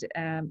 and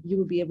you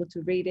will be able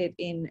to read it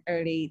in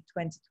early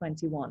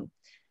 2021.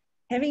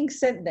 Having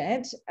said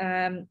that,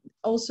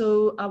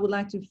 also I would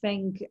like to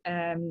thank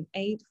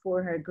Aid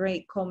for her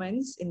great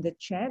comments in the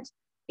chat.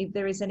 If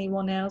there is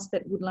anyone else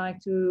that would like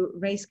to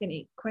raise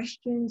any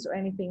questions or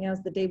anything else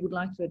that they would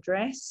like to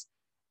address,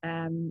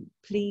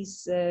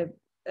 please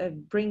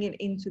bring it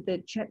into the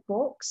chat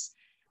box.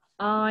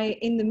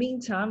 In the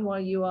meantime, while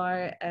you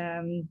are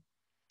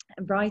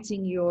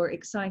writing your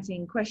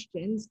exciting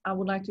questions, I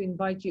would like to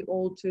invite you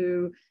all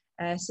to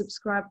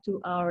subscribe to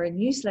our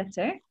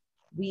newsletter.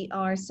 We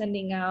are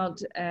sending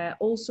out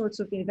all sorts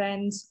of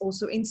events,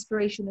 also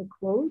inspirational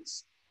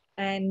quotes,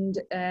 and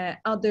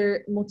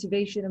other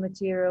motivational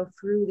material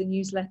through the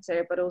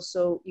newsletter, but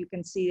also you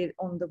can see it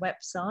on the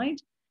website.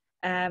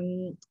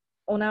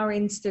 On our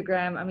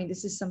Instagram, I mean,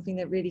 this is something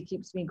that really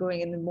keeps me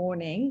going in the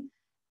morning,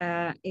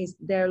 is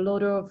there are a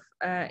lot of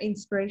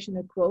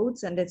inspirational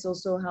quotes, and that's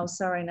also how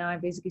Sarah and I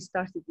basically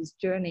started this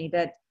journey,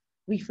 that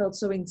we felt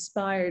so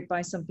inspired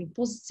by something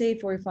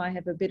positive, or if I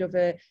have a bit of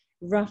a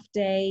rough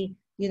day,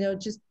 you know,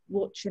 just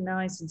watch a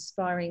nice,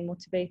 inspiring,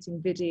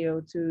 motivating video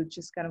to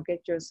just kind of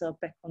get yourself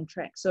back on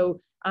track. So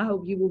I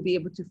hope you will be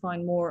able to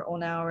find more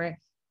on our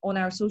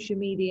social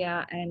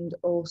media and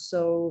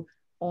also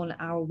on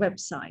our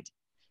website.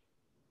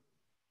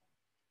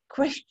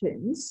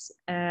 Questions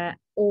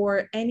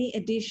or any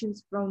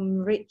additions from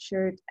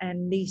Richard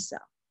and Lisa?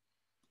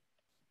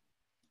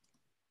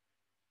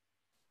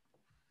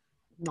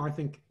 No, I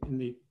think in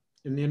the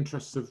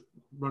interests of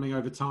running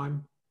over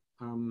time,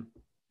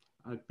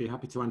 I'd be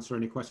happy to answer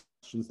any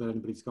questions that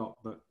anybody's got,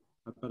 but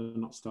I'd better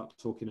not start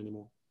talking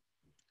anymore.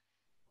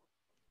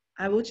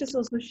 I will just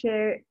also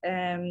share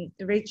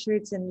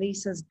Richard's and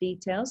Lisa's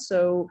details.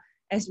 So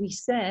as we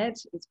said,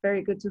 it's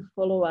very good to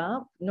follow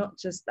up, not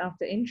just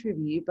after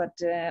interview, but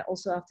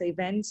also after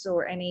events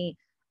or any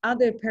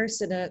other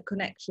personal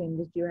connection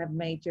that you have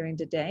made during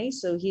the day.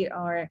 So here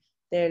are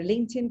their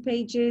LinkedIn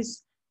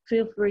pages.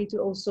 Feel free to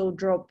also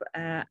drop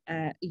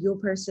your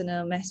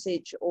personal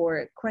message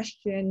or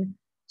question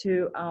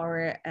to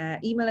our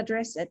email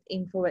address at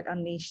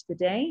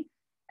info@unleashtoday.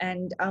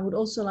 And I would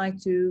also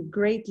like to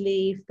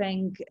greatly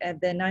thank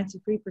the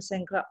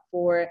 93% Club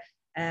for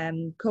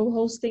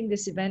co-hosting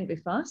this event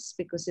with us,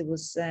 because it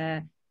was,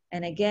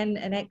 and again,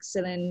 an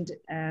excellent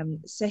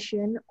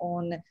session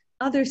on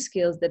other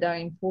skills that are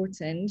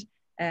important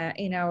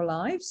in our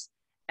lives.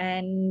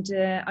 And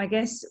I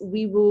guess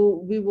we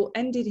will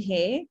end it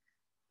here.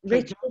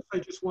 Rich, can I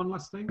say just one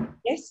last thing?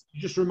 Yes.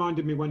 You just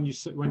reminded me when you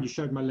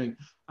showed my link.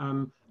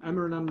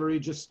 Emma and Anne-Marie,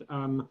 just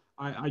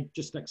I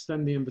just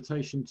extend the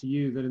invitation to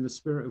you that in the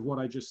spirit of what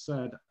I just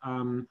said,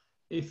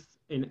 if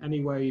in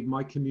any way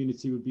my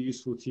community would be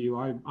useful to you,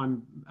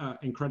 I'm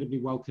incredibly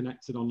well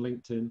connected on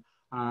LinkedIn.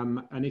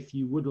 And if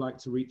you would like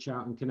to reach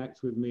out and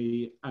connect with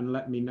me and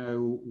let me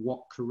know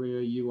what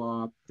career you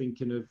are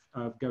thinking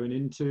of going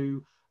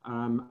into,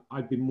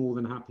 I'd be more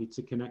than happy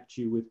to connect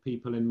you with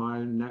people in my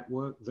own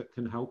network that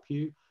can help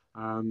you.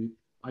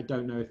 I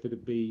don't know if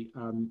it'd be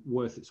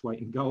worth its weight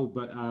in gold,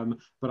 but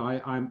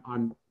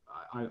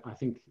I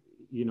think,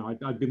 you know,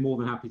 I'd be more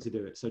than happy to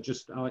do it. So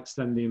I'll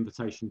extend the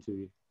invitation to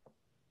you.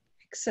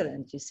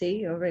 Excellent. You see,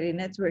 you're already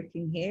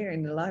networking here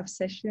in the live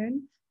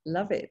session.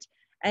 Love it.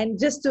 And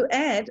just to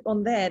add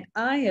on that,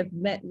 I have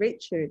met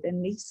Richard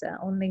and Lisa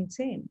on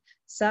LinkedIn.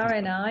 Sarah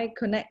and I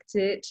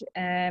connected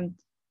and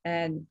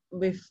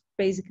with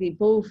basically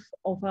both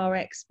of our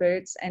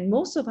experts and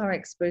most of our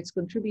experts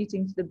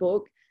contributing to the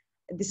book.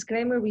 A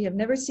disclaimer, we have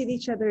never seen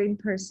each other in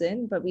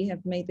person, but we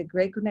have made a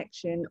great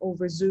connection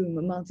over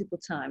Zoom multiple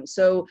times.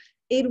 So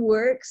it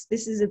works.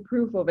 This is a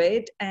proof of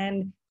it.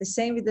 And the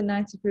same with the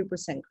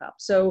 93% Club.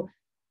 So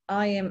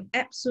I am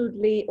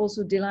absolutely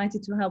also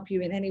delighted to help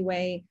you in any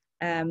way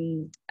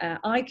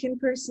I can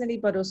personally,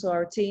 but also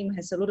our team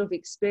has a lot of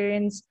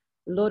experience.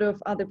 A lot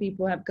of other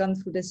people have gone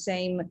through the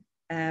same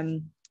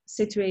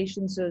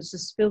situation. So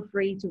just feel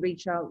free to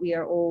reach out. We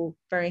are all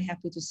very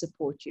happy to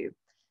support you.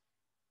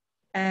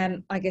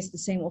 I guess the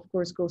same, of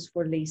course, goes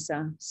for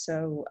Lisa.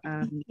 So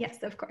yes,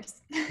 of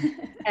course.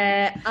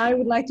 I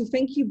would like to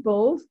thank you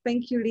both.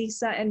 Thank you,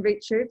 Lisa and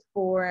Richard,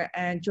 for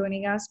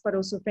joining us, but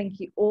also thank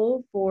you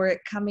all for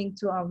coming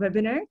to our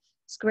webinar.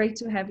 It's great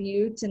to have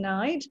you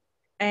tonight.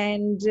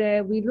 And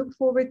we look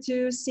forward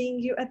to seeing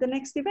you at the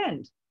next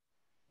event.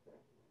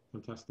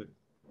 Fantastic.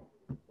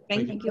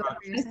 Thank you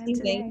for your time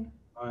today.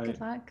 Bye.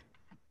 Good luck.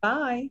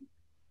 Bye.